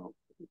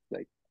 it's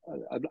like,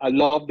 I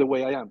love the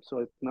way I am, so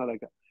it's not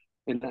like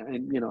and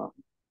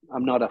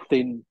I'm not a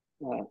thin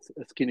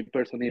skinny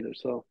person either.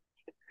 So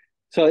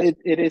it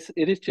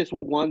is just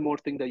one more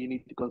thing that you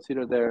need to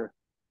consider there.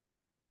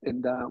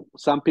 And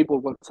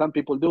what some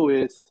people do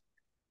is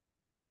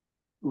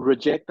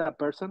reject that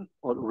person,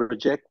 or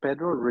reject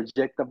Pedro,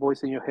 reject the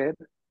voice in your head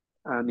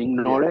and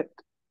ignore Yeah. it.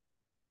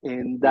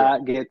 And Yeah.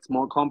 that gets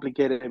more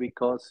complicated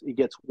because it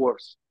gets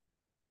worse.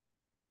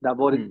 That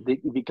voice Hmm.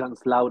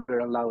 becomes louder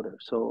and louder.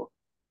 So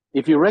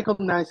if you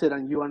recognize it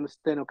and you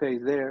understand, okay,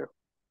 it's there,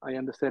 I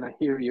understand, I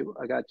hear you,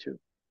 I got you.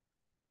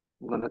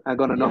 I'm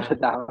gonna note Yeah.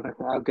 it down.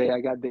 Okay,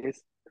 I got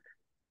this.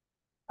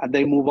 And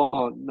they move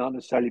on, not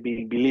necessarily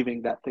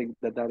believing that thing,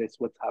 that is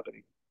what's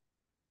happening.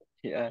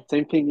 Yeah.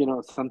 Same thing,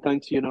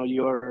 sometimes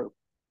you're,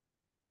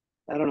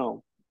 I don't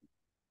know,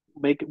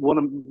 make one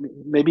of,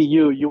 maybe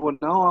you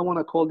want, no, I want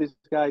to call this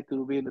guy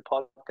to be in the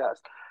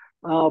podcast.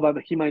 Oh, but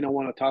he might not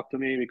want to talk to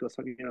me because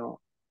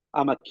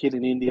I'm a kid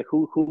in India.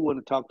 Who want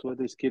to talk to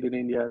this kid in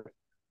India?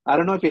 I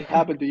don't know if it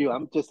happened to you.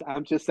 I'm just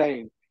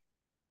saying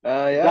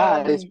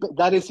Yeah. I mean,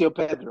 that is your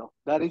Pedro.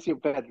 That is your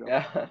Pedro.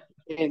 yeah.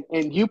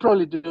 And you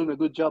probably doing a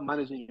good job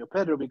managing your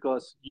Pedro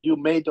because you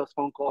made those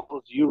phone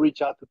calls, you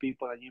reach out to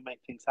people, and you make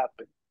things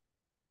happen.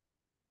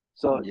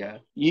 So Yeah.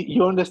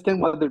 you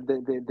understand what the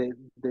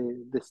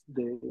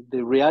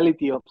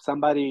reality of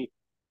somebody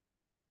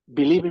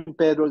believing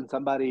Pedro and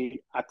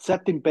somebody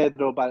accepting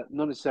Pedro but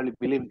not necessarily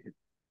believing him.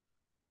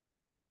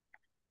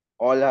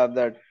 All have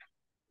that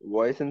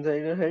voice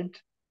inside your head.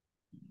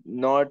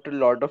 Not a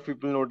lot of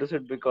people notice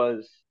it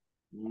because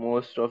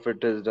most of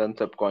it is done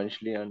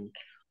subconsciously, and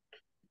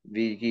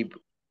we keep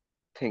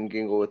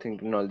thinking,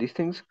 overthinking all these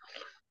things.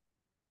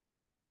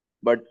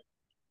 But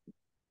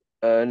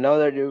now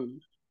that you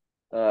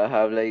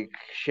have like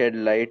shed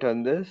light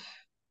on this,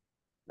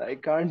 I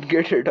can't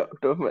get it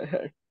out of my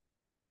head.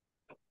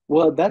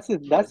 Well, that's the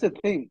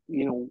thing.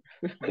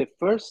 The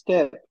first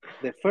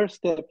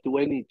step to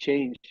any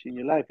change in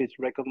your life is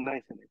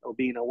recognizing it or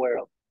being aware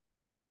of.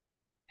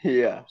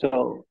 Yeah.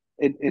 So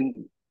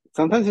and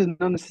sometimes it's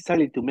not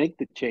necessarily to make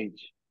the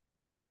change.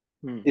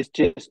 Hmm. It's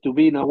just to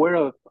being aware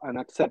of and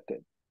accept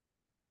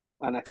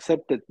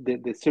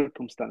the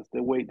circumstance,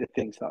 the way the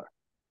things are,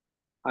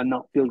 and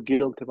not feel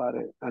guilt about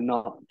it, and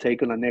not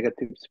take on a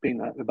negative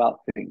spin about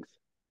things.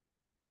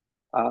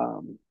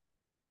 Um,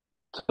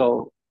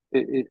 so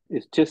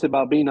it's just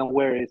about being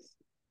aware.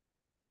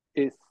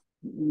 Is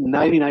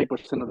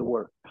 99% of the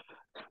work.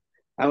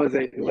 I would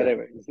say Yeah.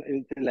 whatever.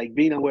 It's like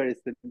being aware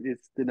is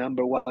the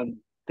number one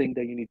thing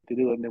that you need to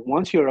do. And then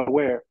once you're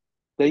aware,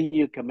 then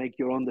you can make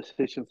your own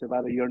decisions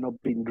about it. You're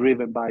not being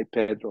driven by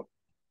Pedro.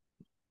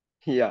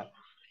 Yeah.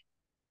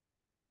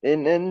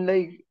 And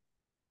like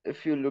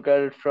if you look at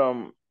it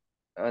from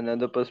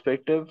another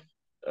perspective,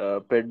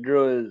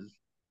 Pedro is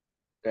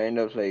kind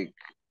of like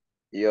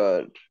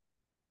your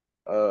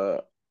uh,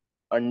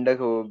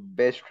 undercover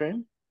best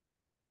friend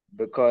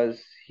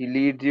because he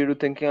leads you to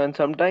thinking on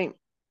some time.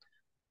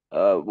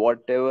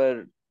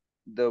 Whatever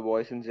the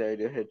voice inside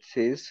your head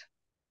says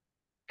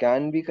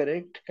can be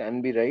correct,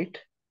 can be right,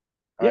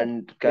 Yeah,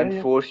 and yeah, can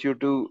yeah. force you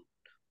to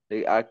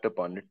like act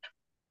upon it.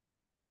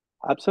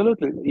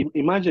 Absolutely.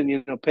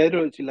 Imagine,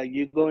 Pedro is like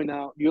you going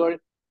out. You're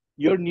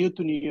new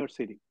to New York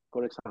City,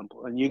 for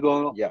example, and you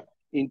go Yeah.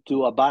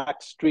 into a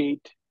back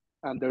street,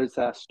 and there's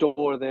a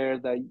store there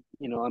that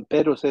and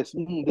Pedro says,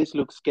 "This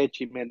looks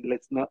sketchy, man.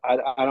 Let's not. I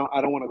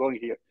don't want to go in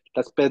here."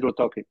 That's Pedro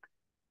talking.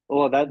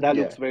 Oh, that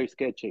looks Yeah. very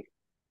sketchy.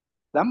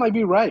 That might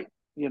be right.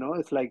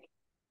 It's like,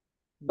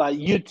 but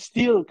you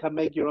still can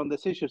make your own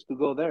decisions to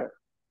go there,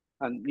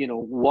 and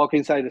walk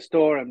inside the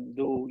store and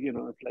do.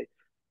 It's like,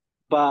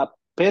 but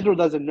Pedro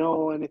doesn't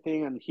know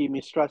anything, and he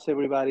mistrusts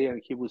everybody,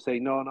 and he will say,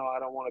 "No, no, I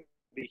don't want to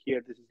be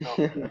here. This is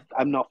not.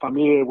 I'm not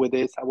familiar with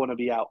this. I want to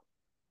be out.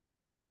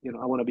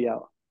 I want to be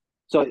out."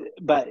 So,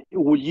 but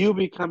with you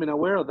becoming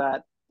aware of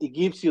that, it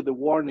gives you the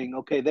warning.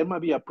 Okay, there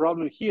might be a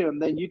problem here, and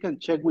then you can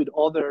check with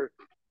other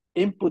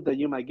input that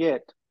you might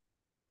get.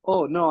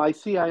 Oh no, I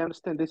see, I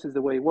understand. This is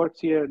the way it works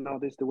here. No,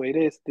 this is the way it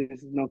is.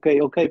 This is okay.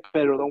 Okay,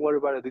 Pedro, don't worry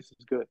about it. This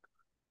is good.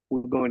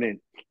 We're going in.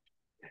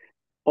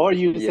 Or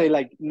you say Yeah.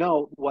 like,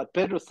 no, what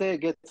Pedro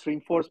said gets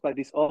reinforced by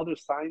this other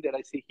sign that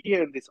I see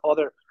here, and this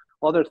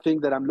other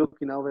thing that I'm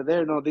looking over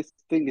there. No, this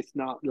thing is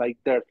not like,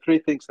 there are three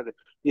things that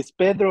it's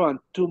Pedro and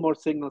two more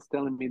signals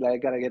telling me like I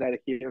gotta get out of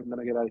here. I'm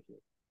gonna get out of here.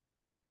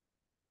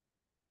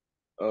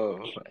 Oh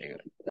my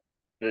God.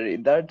 That's very,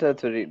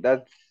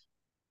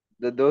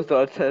 those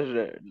thoughts are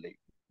like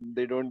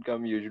they don't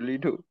come usually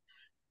to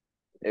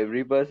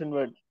every person,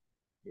 but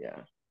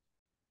yeah,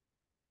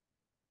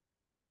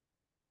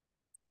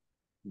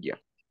 yeah.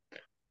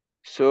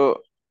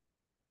 So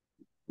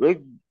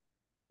like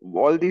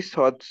all these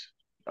thoughts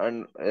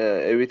and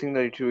everything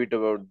that you tweet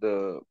about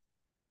the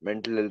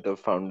mental health of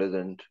founders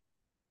and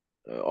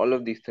all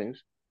of these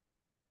things,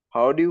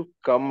 how do you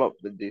come up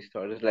with these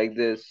thoughts? Like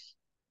this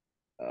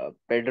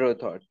Pedro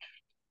thought.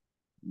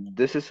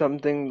 This is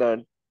something that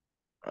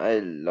I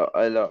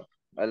love.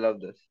 I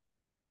love this.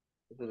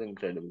 This is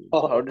incredible.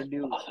 How Oh, did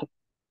you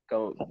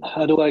come up with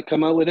how this? do I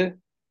come out with it?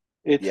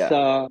 It's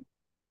Yeah.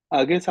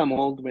 I guess I'm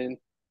old, man.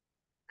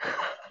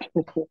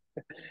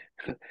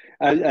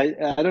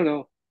 I don't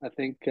know. I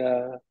think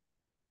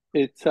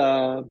it's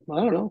I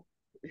don't know.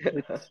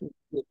 It's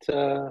it's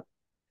uh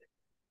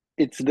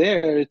it's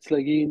there. It's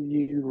like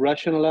you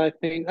rationalize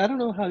things. I don't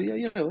know how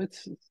you know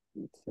it's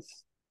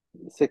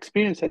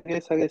experience. I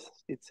guess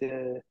it's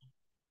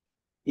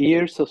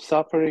years of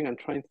suffering and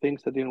trying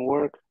things that didn't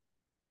work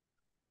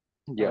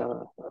Yeah,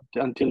 uh,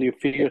 until you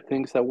figure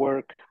things that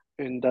work,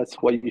 and that's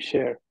what you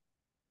share.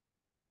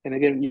 And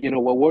again, you know,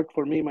 what worked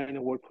for me might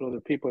not work for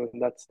other people,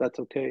 and that's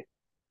okay.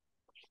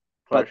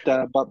 for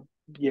sure. But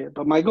yeah,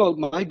 but my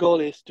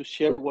goal is to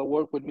share what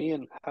worked with me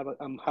and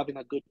I'm having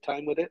a good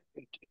time with it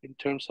in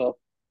terms of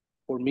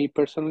for me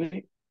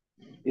personally,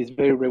 it's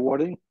very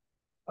rewarding.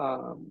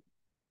 Um,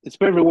 it's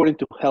very rewarding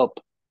to help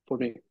for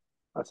me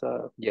as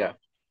a Yeah.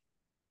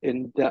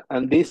 and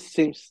this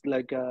seems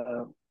like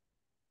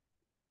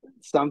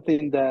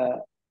something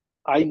that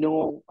I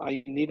know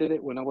I needed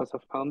it when I was a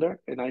founder,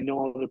 and I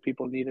know other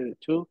people needed it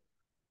too.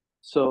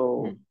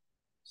 So Hmm.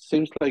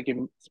 seems like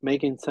it's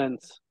making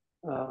sense.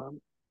 Um,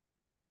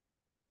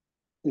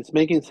 it's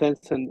making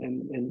sense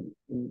and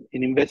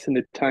investing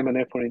the time and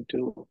effort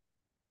into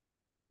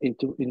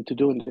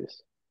doing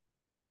this.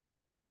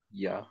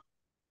 Yeah,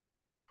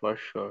 for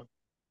sure.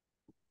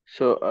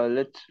 So I'll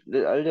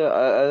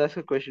ask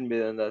a question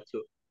based on that.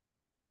 So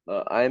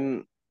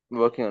I'm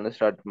working on a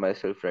startup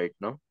myself right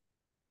now,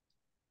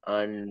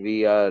 and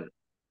we are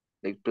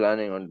like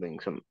planning on doing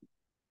some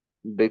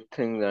big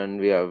things, and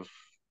we have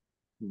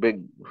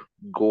big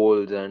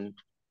goals and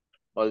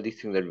all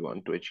these things that we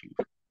want to achieve.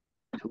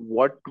 So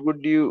what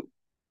would you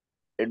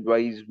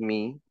advise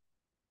me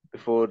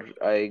before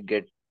I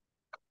get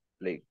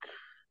like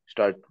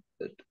start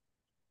with it?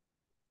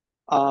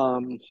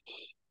 Um,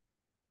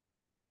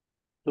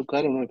 Look,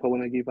 I don't know if I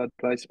want to give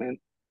advice, man.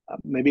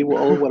 Maybe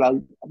what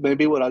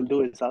I'll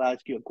do is I'll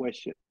ask you a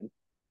question.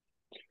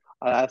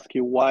 I'll ask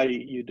you why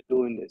you're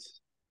doing this.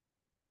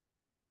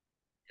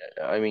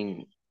 I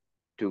mean,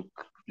 to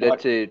let's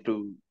What say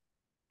to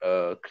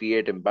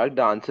create impact.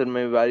 The answer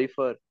may vary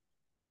for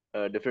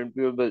different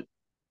people, but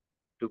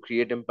to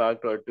create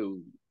impact or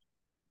to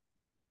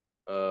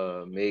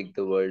make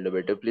the world a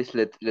better place.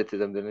 Let's say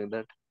something like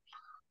that.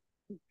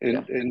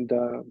 Yeah. and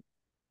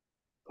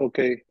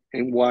okay,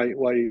 and why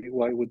would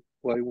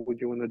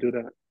you want to do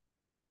that?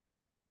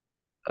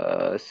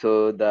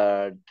 So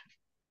that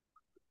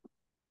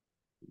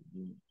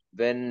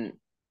when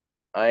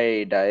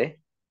I die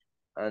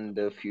and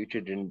the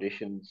future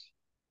generations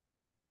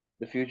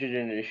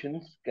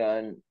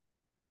can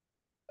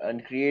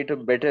and create a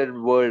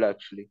better world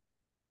actually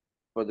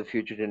for the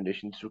future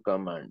generations to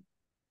come and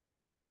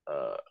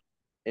uh,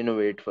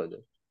 innovate further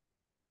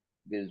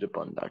based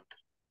upon that.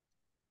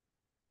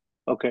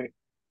 Okay.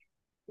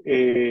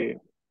 Uh,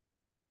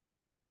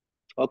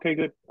 okay,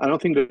 good. I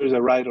don't think there's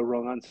a right or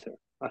wrong answer.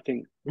 I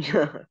think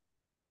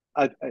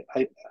I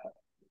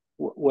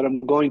what I'm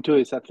going to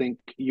is I think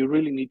you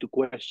really need to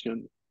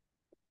question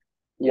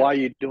Yeah, why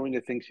you're doing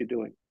the things you're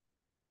doing,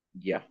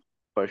 yeah,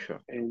 for sure.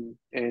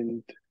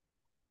 and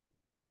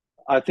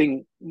I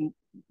think a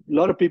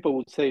lot of people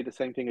would say the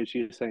same thing as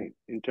you're saying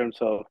in terms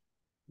of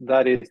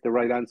that is the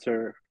right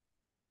answer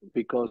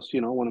because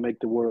you know want to make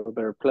the world a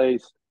better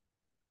place.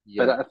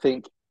 But Yeah. I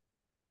think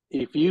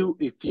if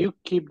you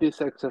keep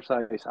this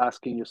exercise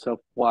asking yourself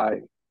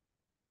why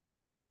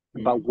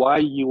about Hmm. why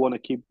you want to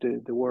keep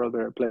the world a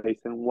better place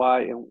and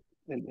why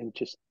and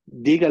just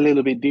dig a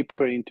little bit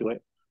deeper into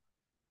it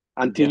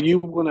until Yeah, you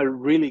want to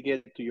really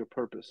get to your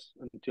purpose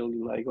until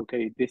you're like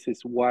okay this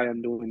is why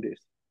I'm doing this.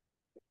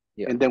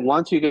 yeah. And then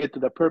once you get to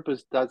the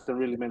purpose, doesn't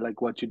really mean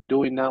like what you're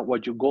doing now,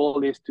 what your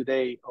goal is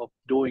today of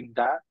doing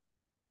that.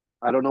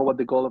 I don't know what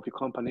the goal of your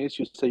company is.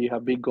 You say you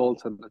have big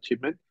goals and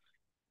achievement.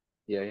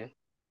 Yeah, yeah.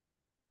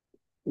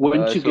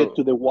 Once you get So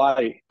to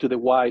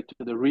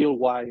the real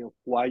why of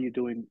why you're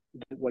doing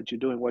what you're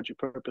doing, what your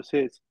purpose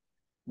is,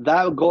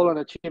 that goal and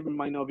achievement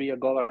might not be a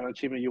goal and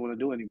achievement you want to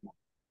do anymore.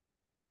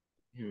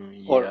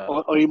 yeah,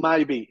 Or it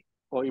might be.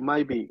 Or it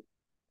might be.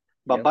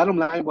 But yeah, bottom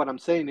line, what I'm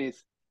saying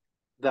is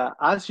that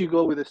as you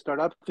go with the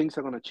startup, things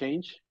are going to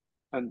change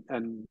and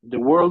the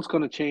world's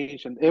going to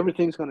change and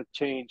everything's going to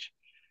change.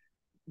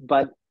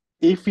 But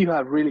if you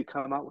have really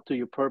come out to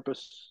your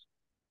purpose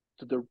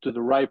to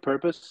the right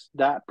purpose,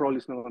 that probably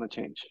is not going to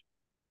change.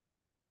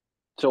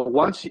 So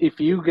once, if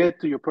you get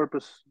to your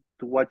purpose,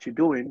 to what you're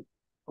doing,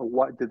 or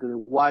what the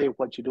why of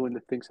what you're doing, the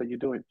things that you're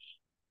doing,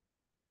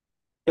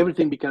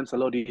 everything becomes a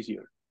lot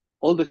easier.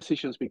 All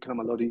decisions become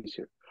a lot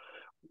easier.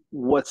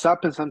 What's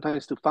happened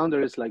sometimes to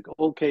founders is like,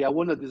 okay, I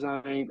want to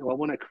design or I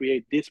want to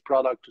create this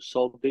product to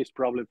solve this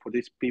problem for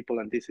these people,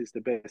 and this is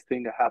the best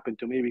thing that happened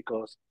to me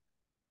because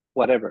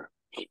whatever.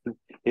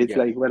 It's Yeah.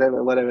 like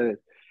whatever it is.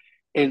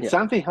 And Yeah.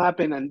 something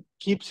happened and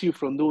keeps you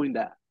from doing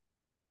that.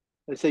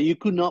 Let's say you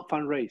could not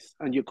fundraise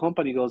and your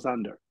company goes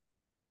under.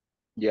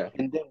 Yeah.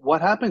 And then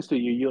what happens to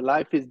you? Your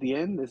life is the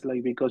end. It's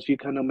like because you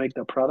cannot make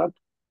the product.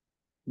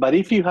 But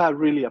if you have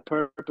really a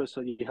purpose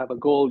or you have a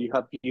goal, you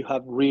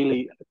have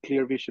really a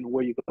clear vision of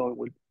where you're going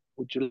with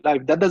your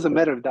life. That doesn't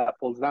matter if that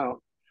falls down.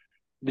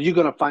 But you're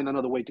gonna find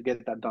another way to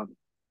get that done,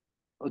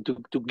 or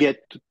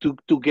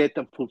to get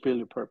and fulfill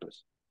your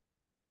purpose.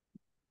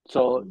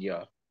 So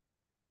Yeah.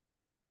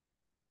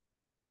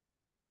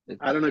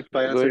 I don't know It's if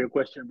I answer good. your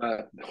question,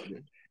 but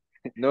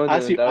No,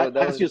 ask no, you that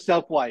ask was,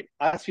 yourself why.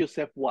 Ask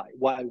yourself why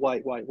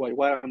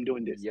I'm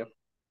doing this. yep.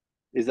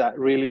 Is that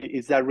really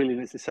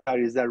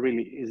necessary? Is that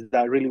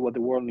really what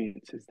the world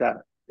needs? Is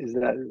that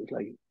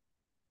like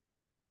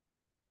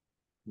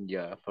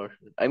Yeah, for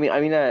sure.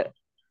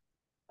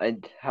 I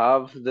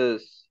have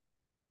this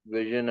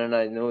vision and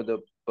I know the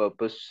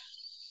purpose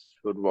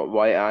for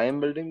why I am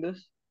building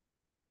this,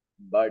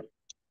 but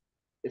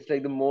it's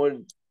like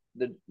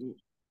the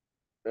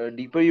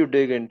deeper you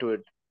dig into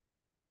it,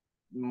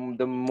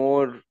 the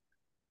more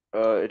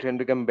it can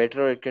become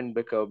better or it can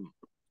become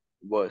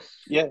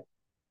worse. yeah?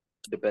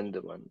 Depends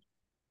upon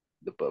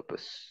the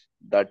purpose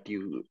that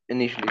you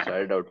initially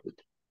started out with.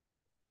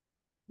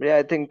 But yeah,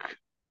 I think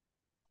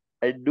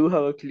I do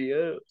have a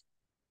clear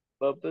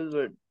purpose,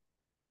 but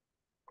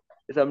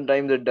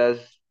sometimes it does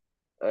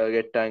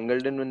get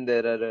tangled in when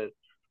there are a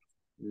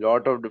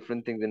lot of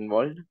different things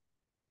involved.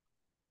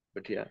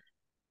 But yeah,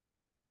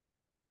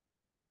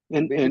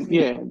 And basically,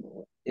 yeah,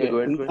 yeah, yeah, go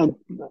ahead, go ahead.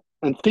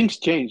 and things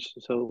change.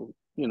 So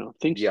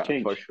things Yeah, for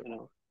change.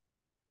 sure.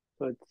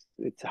 So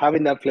it's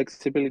having that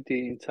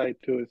flexibility inside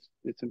too is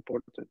it's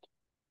important.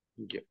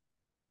 Yeah.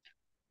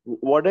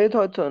 What are your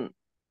thoughts on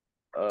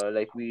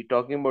like we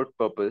talking about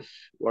purpose?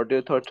 What are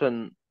your thoughts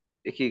on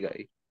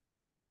Ikigai?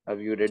 Have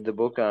you read the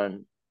book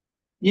and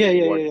what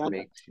Yeah.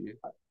 makes you?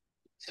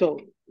 So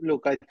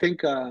look, I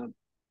think I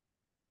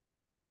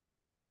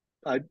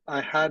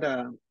had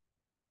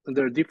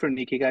there are different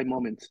ikigai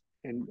moments,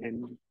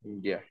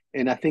 Yeah.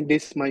 and I think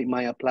this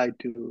might apply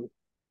to.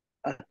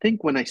 I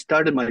think when I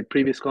started my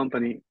previous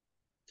company,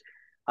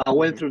 I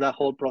went Hmm. through that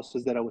whole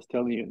process that I was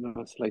telling you.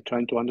 It's like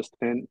trying to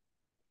understand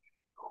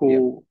Yeah,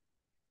 who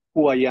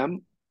who I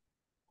am,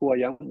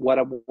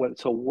 what.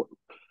 So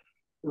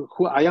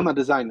who I am a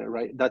designer,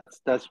 right?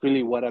 That's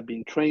really what I've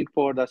been trained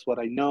for. That's what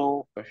I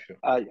know. for sure.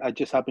 I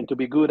just happen to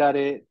be good at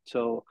it.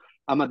 So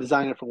I'm a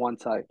designer from one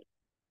side.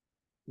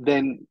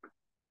 Then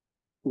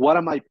what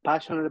am I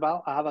passionate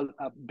about? I have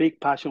a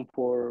big passion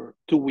for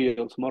two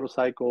wheels,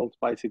 motorcycles,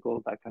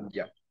 bicycles, that kind of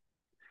Yeah.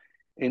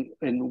 thing.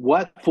 And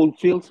what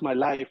fulfills my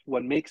life,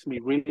 what makes me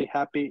really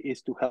happy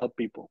is to help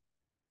people.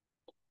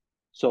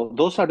 So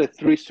those are the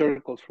three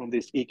circles from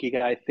this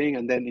ikigai thing.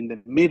 And then in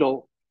the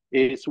middle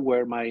is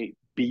where my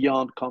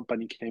beyond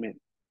company came in.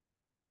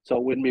 So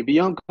with my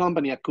beyond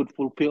company, I could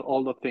fulfill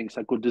all the things.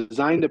 I could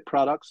design the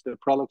products. The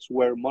products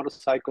were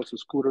motorcycles,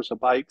 scooters, or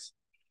bikes.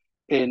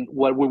 And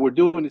what we were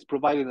doing is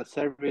providing a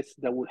service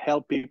that would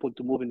help people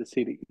to move in the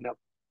city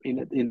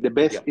in the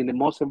best, Yeah. in the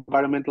most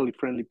environmentally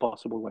friendly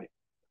possible way.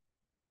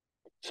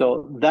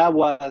 So that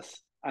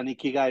was an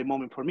ikigai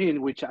moment for me,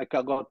 in which I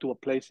got to a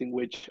place in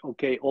which,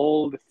 okay,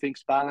 all the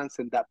things balance,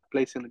 and that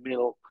place in the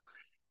middle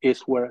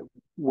is where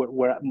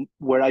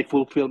I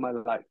fulfill my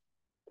life.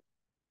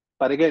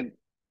 But again,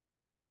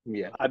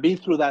 Yeah. I've been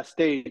through that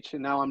stage,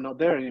 and now I'm not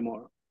there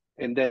anymore.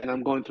 And then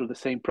I'm going through the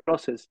same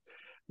process.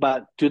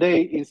 But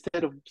today,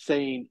 instead of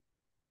saying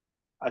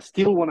I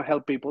still want to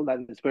help people, that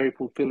is very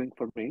fulfilling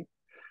for me.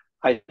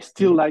 I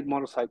still Hmm. like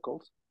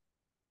motorcycles,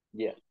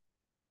 Yeah.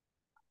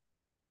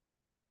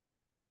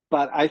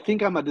 but I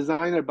think I'm a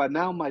designer. But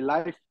now my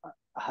life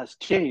has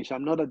changed.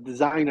 I'm not a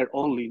designer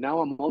only.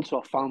 Now I'm also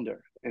a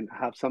founder and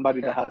have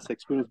somebody that has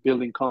experience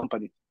building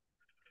companies.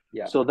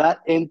 Yeah. So that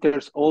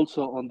enters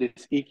also on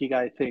this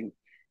ikigai thing.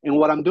 And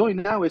what I'm doing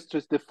now is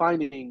just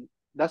defining.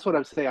 That's what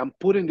I'm saying. I'm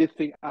putting this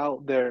thing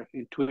out there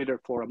in Twitter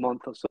for a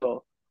month or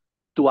so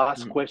to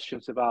ask Hmm.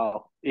 questions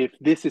about if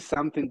this is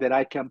something that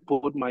I can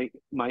put my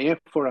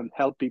effort and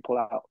help people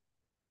out.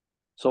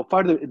 So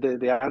far,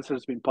 the answer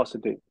has been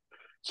positive.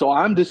 So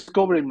I'm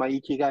discovering my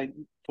ikigai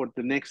for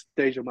the next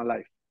stage of my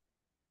life.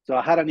 So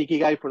I had an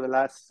ikigai for the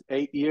last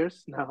 8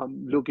 years. Now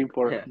I'm looking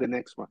for Yeah. the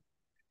next one.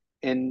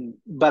 And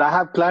but I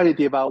have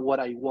clarity about what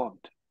I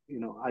want.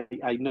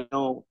 I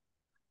know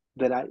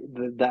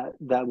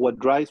that what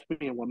drives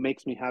me and what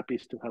makes me happy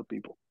is to help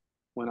people.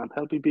 When I'm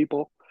helping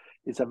people,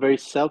 it's a very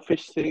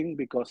selfish thing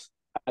because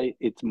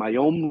it's my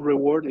own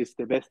reward. It's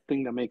the best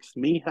thing that makes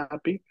me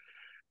happy.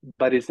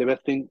 but it's the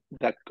best thing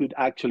that could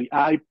actually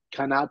I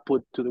can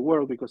output to the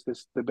world, because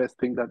this the best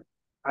thing that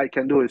I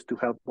can do is to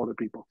help other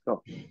people.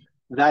 So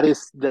that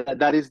is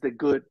the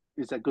good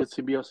is a good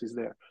symbiosis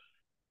there.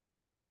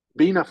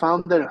 Being a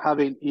founder,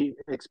 having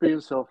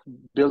experience of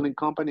building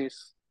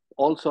companies,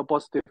 also a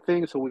positive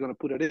thing. So we're going to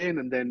put it in,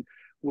 and then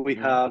we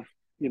Hmm. have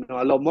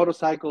I love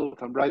motorcycles.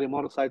 I'm riding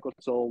motorcycles,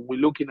 so we're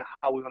looking at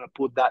how we're going to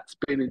put that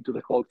spin into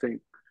the whole thing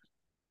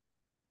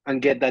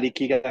and get that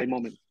ikigai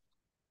moment.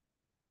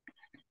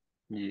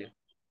 Yeah,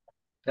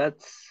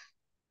 that's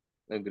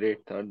a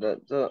great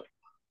thought.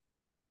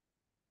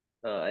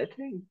 I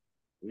think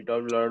we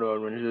talked a lot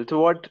about motorcycles. So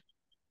what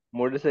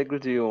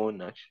motorcycles do you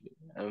own actually?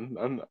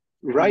 I'm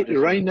pretty interested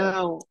Right in that.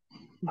 now,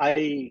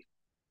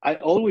 I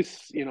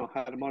always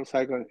had a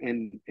motorcycle,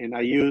 and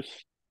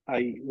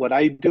I what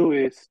I do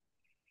is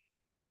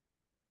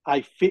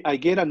I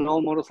get an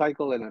old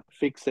motorcycle and I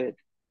fix it,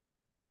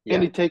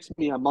 and Yeah. it takes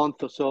me a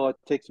month or so. It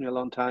takes me a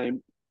long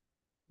time,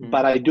 Hmm.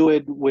 but I do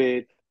it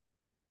with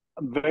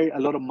a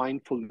lot of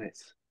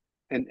mindfulness,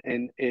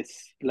 and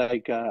it's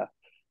like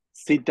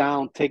sit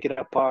down, take it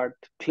apart,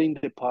 clean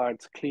the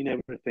parts, clean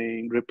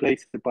everything,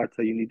 replace the parts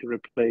that you need to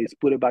replace,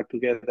 put it back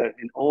together,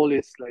 and all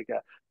is like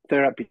a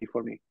therapy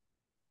for me.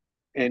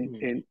 and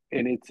Hmm. and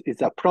and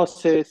it's a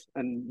process,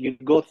 and you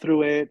go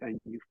through it and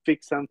you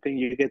fix something,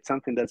 you get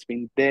something that's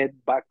been dead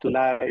back to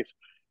life.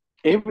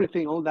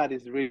 Everything, all that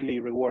is really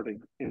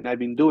rewarding, and I've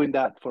been doing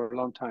that for a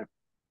long time.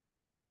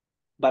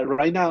 But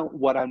right now,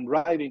 what I'm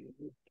riding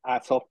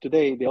as of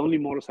today, the only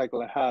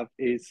motorcycle I have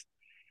is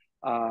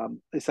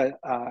it's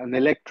an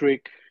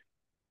electric.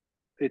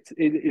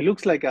 It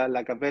looks like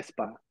a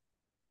Vespa,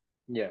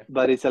 Yeah.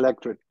 but it's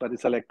electric. But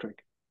it's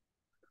electric.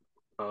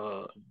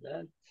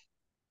 That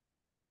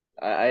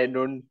I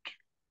don't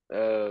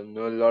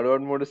know a lot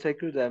about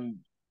motorcycles.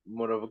 I'm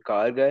more of a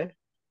car guy,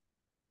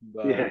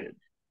 Yeah, but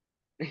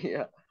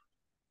yeah,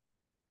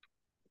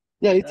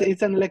 yeah. that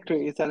It's an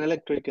electric. It's an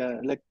electric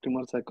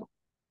motorcycle.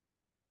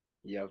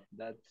 yeah,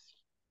 that's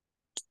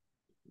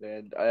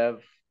that I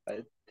have.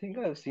 I think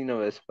I've seen a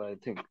Vespa. I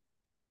think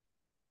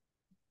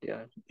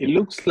yeah, It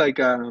looks like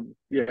yeah.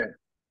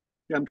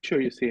 Yeah, I'm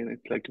sure you've seen it.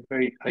 It's like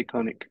very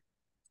iconic.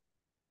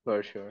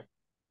 for sure.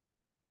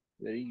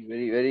 Very,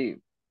 very,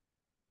 very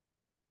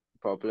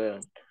popular.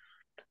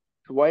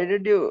 So why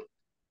did you?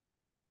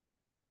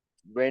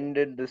 When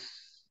did this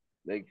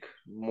like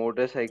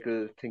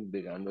motorcycle thing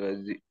began?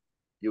 Because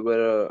you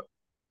were a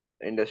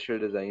industrial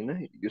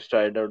designer. You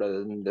started out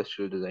as an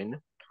industrial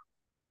designer.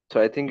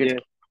 So I think it Yeah.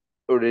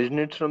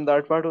 originates from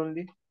that part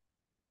only.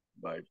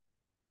 But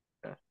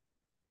uh,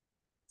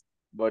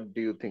 what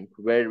do you think?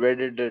 Where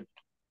did it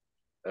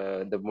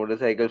the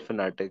motorcycle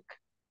fanatic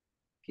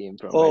came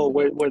from? Where Oh,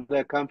 did that? where did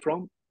that come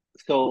from?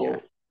 Yeah,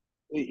 So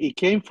it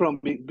came from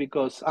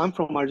because I'm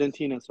from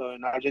Argentina. So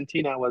in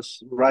Argentina, I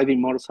was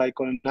riding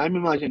motorcycle, and I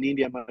imagine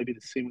India might be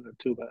similar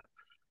too. But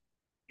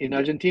in yeah,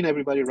 Argentina,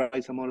 everybody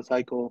rides a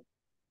motorcycle,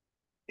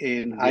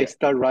 and I yeah.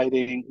 started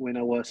riding when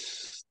I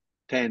was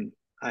 10.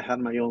 I had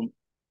my own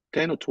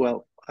 10 or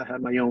 12. I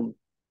had my own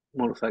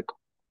motorcycle.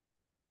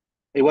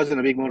 It wasn't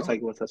a big Oh,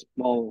 motorcycle. It was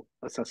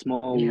a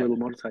small yeah, little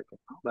motorcycle,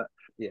 but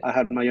yeah. I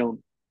had my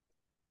own.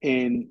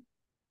 And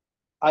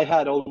I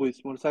had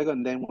always motorcycle,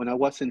 and then when I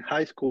was in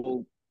high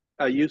school,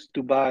 I used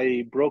to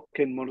buy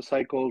broken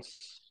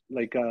motorcycles,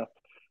 like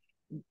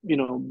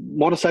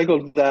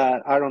motorcycles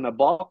that are on a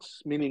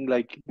box, meaning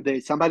like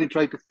somebody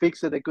tried to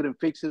fix it, they couldn't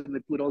fix it, and they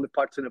put all the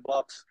parts in a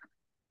box,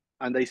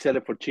 and they sell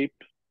it for cheap.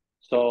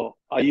 So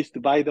I used to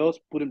buy those,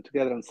 put them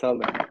together, and sell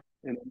them,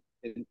 and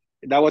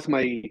that was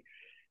my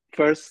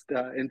first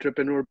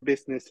entrepreneur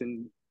business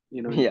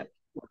you know, Yeah.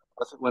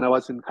 when I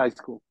was in high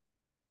school.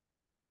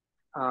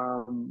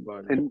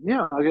 Got it. And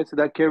yeah, I guess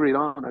that carried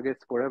on, I guess,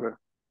 forever.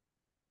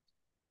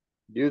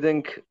 Do you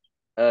think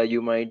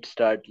you might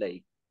start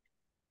like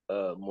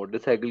a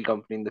motorcycle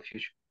company in the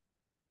future?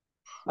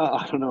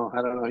 I don't know.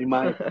 I don't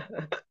know.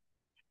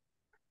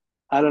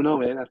 I don't know,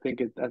 man. I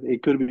think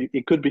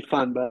it could be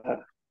fun, but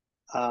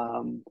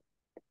um,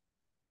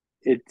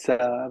 it's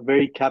a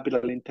very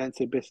capital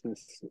intensive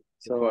business. For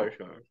So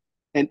sure.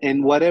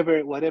 and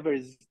whatever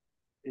is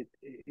it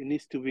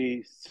needs to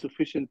be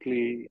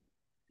sufficiently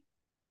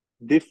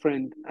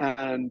different,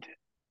 and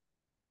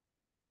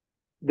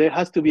there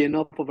has to be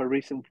enough of a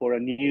reason for a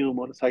new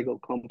motorcycle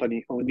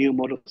company or new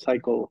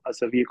motorcycle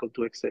as a vehicle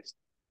to exist.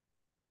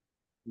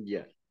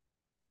 Yeah.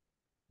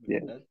 Yeah.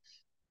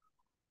 That's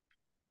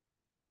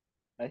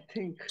I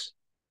think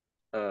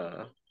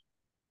uh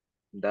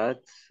that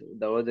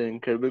was an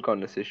incredible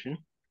conversation.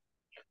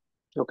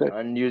 Okay.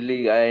 And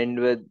usually I end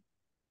with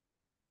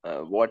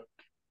what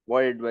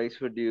advice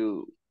would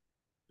you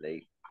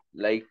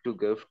like to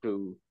give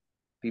to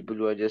people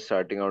who are just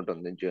starting out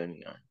on the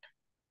journey and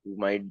who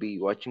might be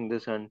watching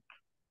this and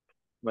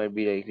might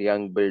be like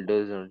young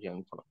builders or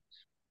young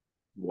farmers?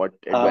 What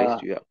advice Uh,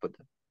 do you have for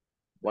them?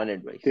 One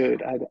advice.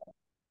 dude,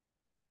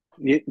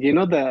 you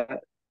know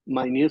that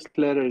my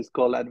newsletter is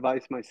called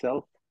Advise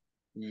Myself.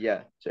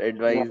 Yeah. So And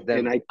advise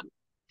them. I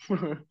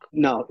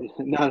no,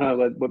 no,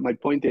 no. But my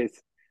point is,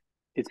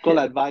 It's called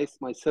advice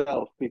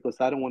myself because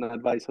I don't want to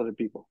advise other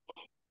people.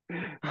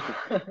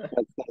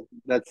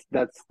 That's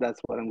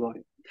what I'm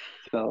going.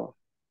 So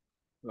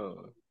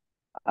Oh,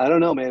 I don't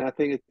know, man. I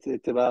think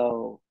it's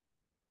about,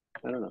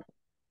 I don't know,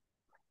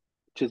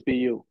 just be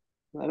you.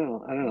 I don't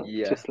know. I don't know.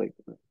 yeah, Just like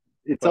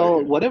it's but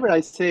all whatever I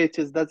say. It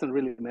just doesn't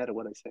really matter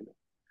what I say. Man.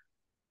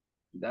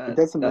 It that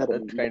doesn't that matter.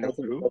 that's Man. It kind of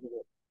doesn't. true.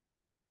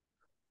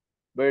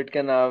 But it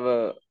can have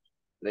a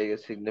like a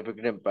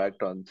significant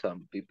impact on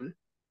some people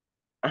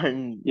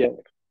and Yeah.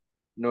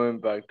 no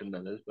impact on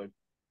others. But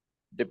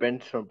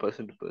depends from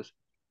person to person.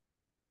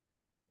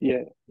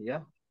 Yeah.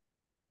 Yeah,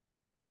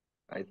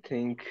 I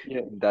think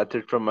Yeah. that's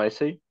it from my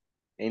side.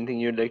 Anything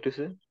you'd like to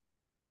say?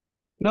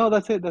 No,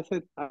 that's it. That's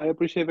it. I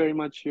appreciate very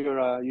much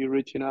your you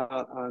reaching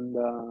out and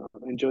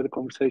enjoy the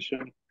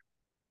conversation.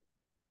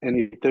 And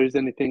if there's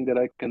anything that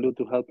I can do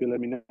to help you, let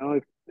me know.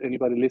 If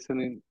anybody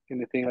listening,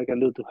 anything I can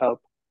do to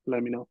help,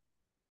 let me know.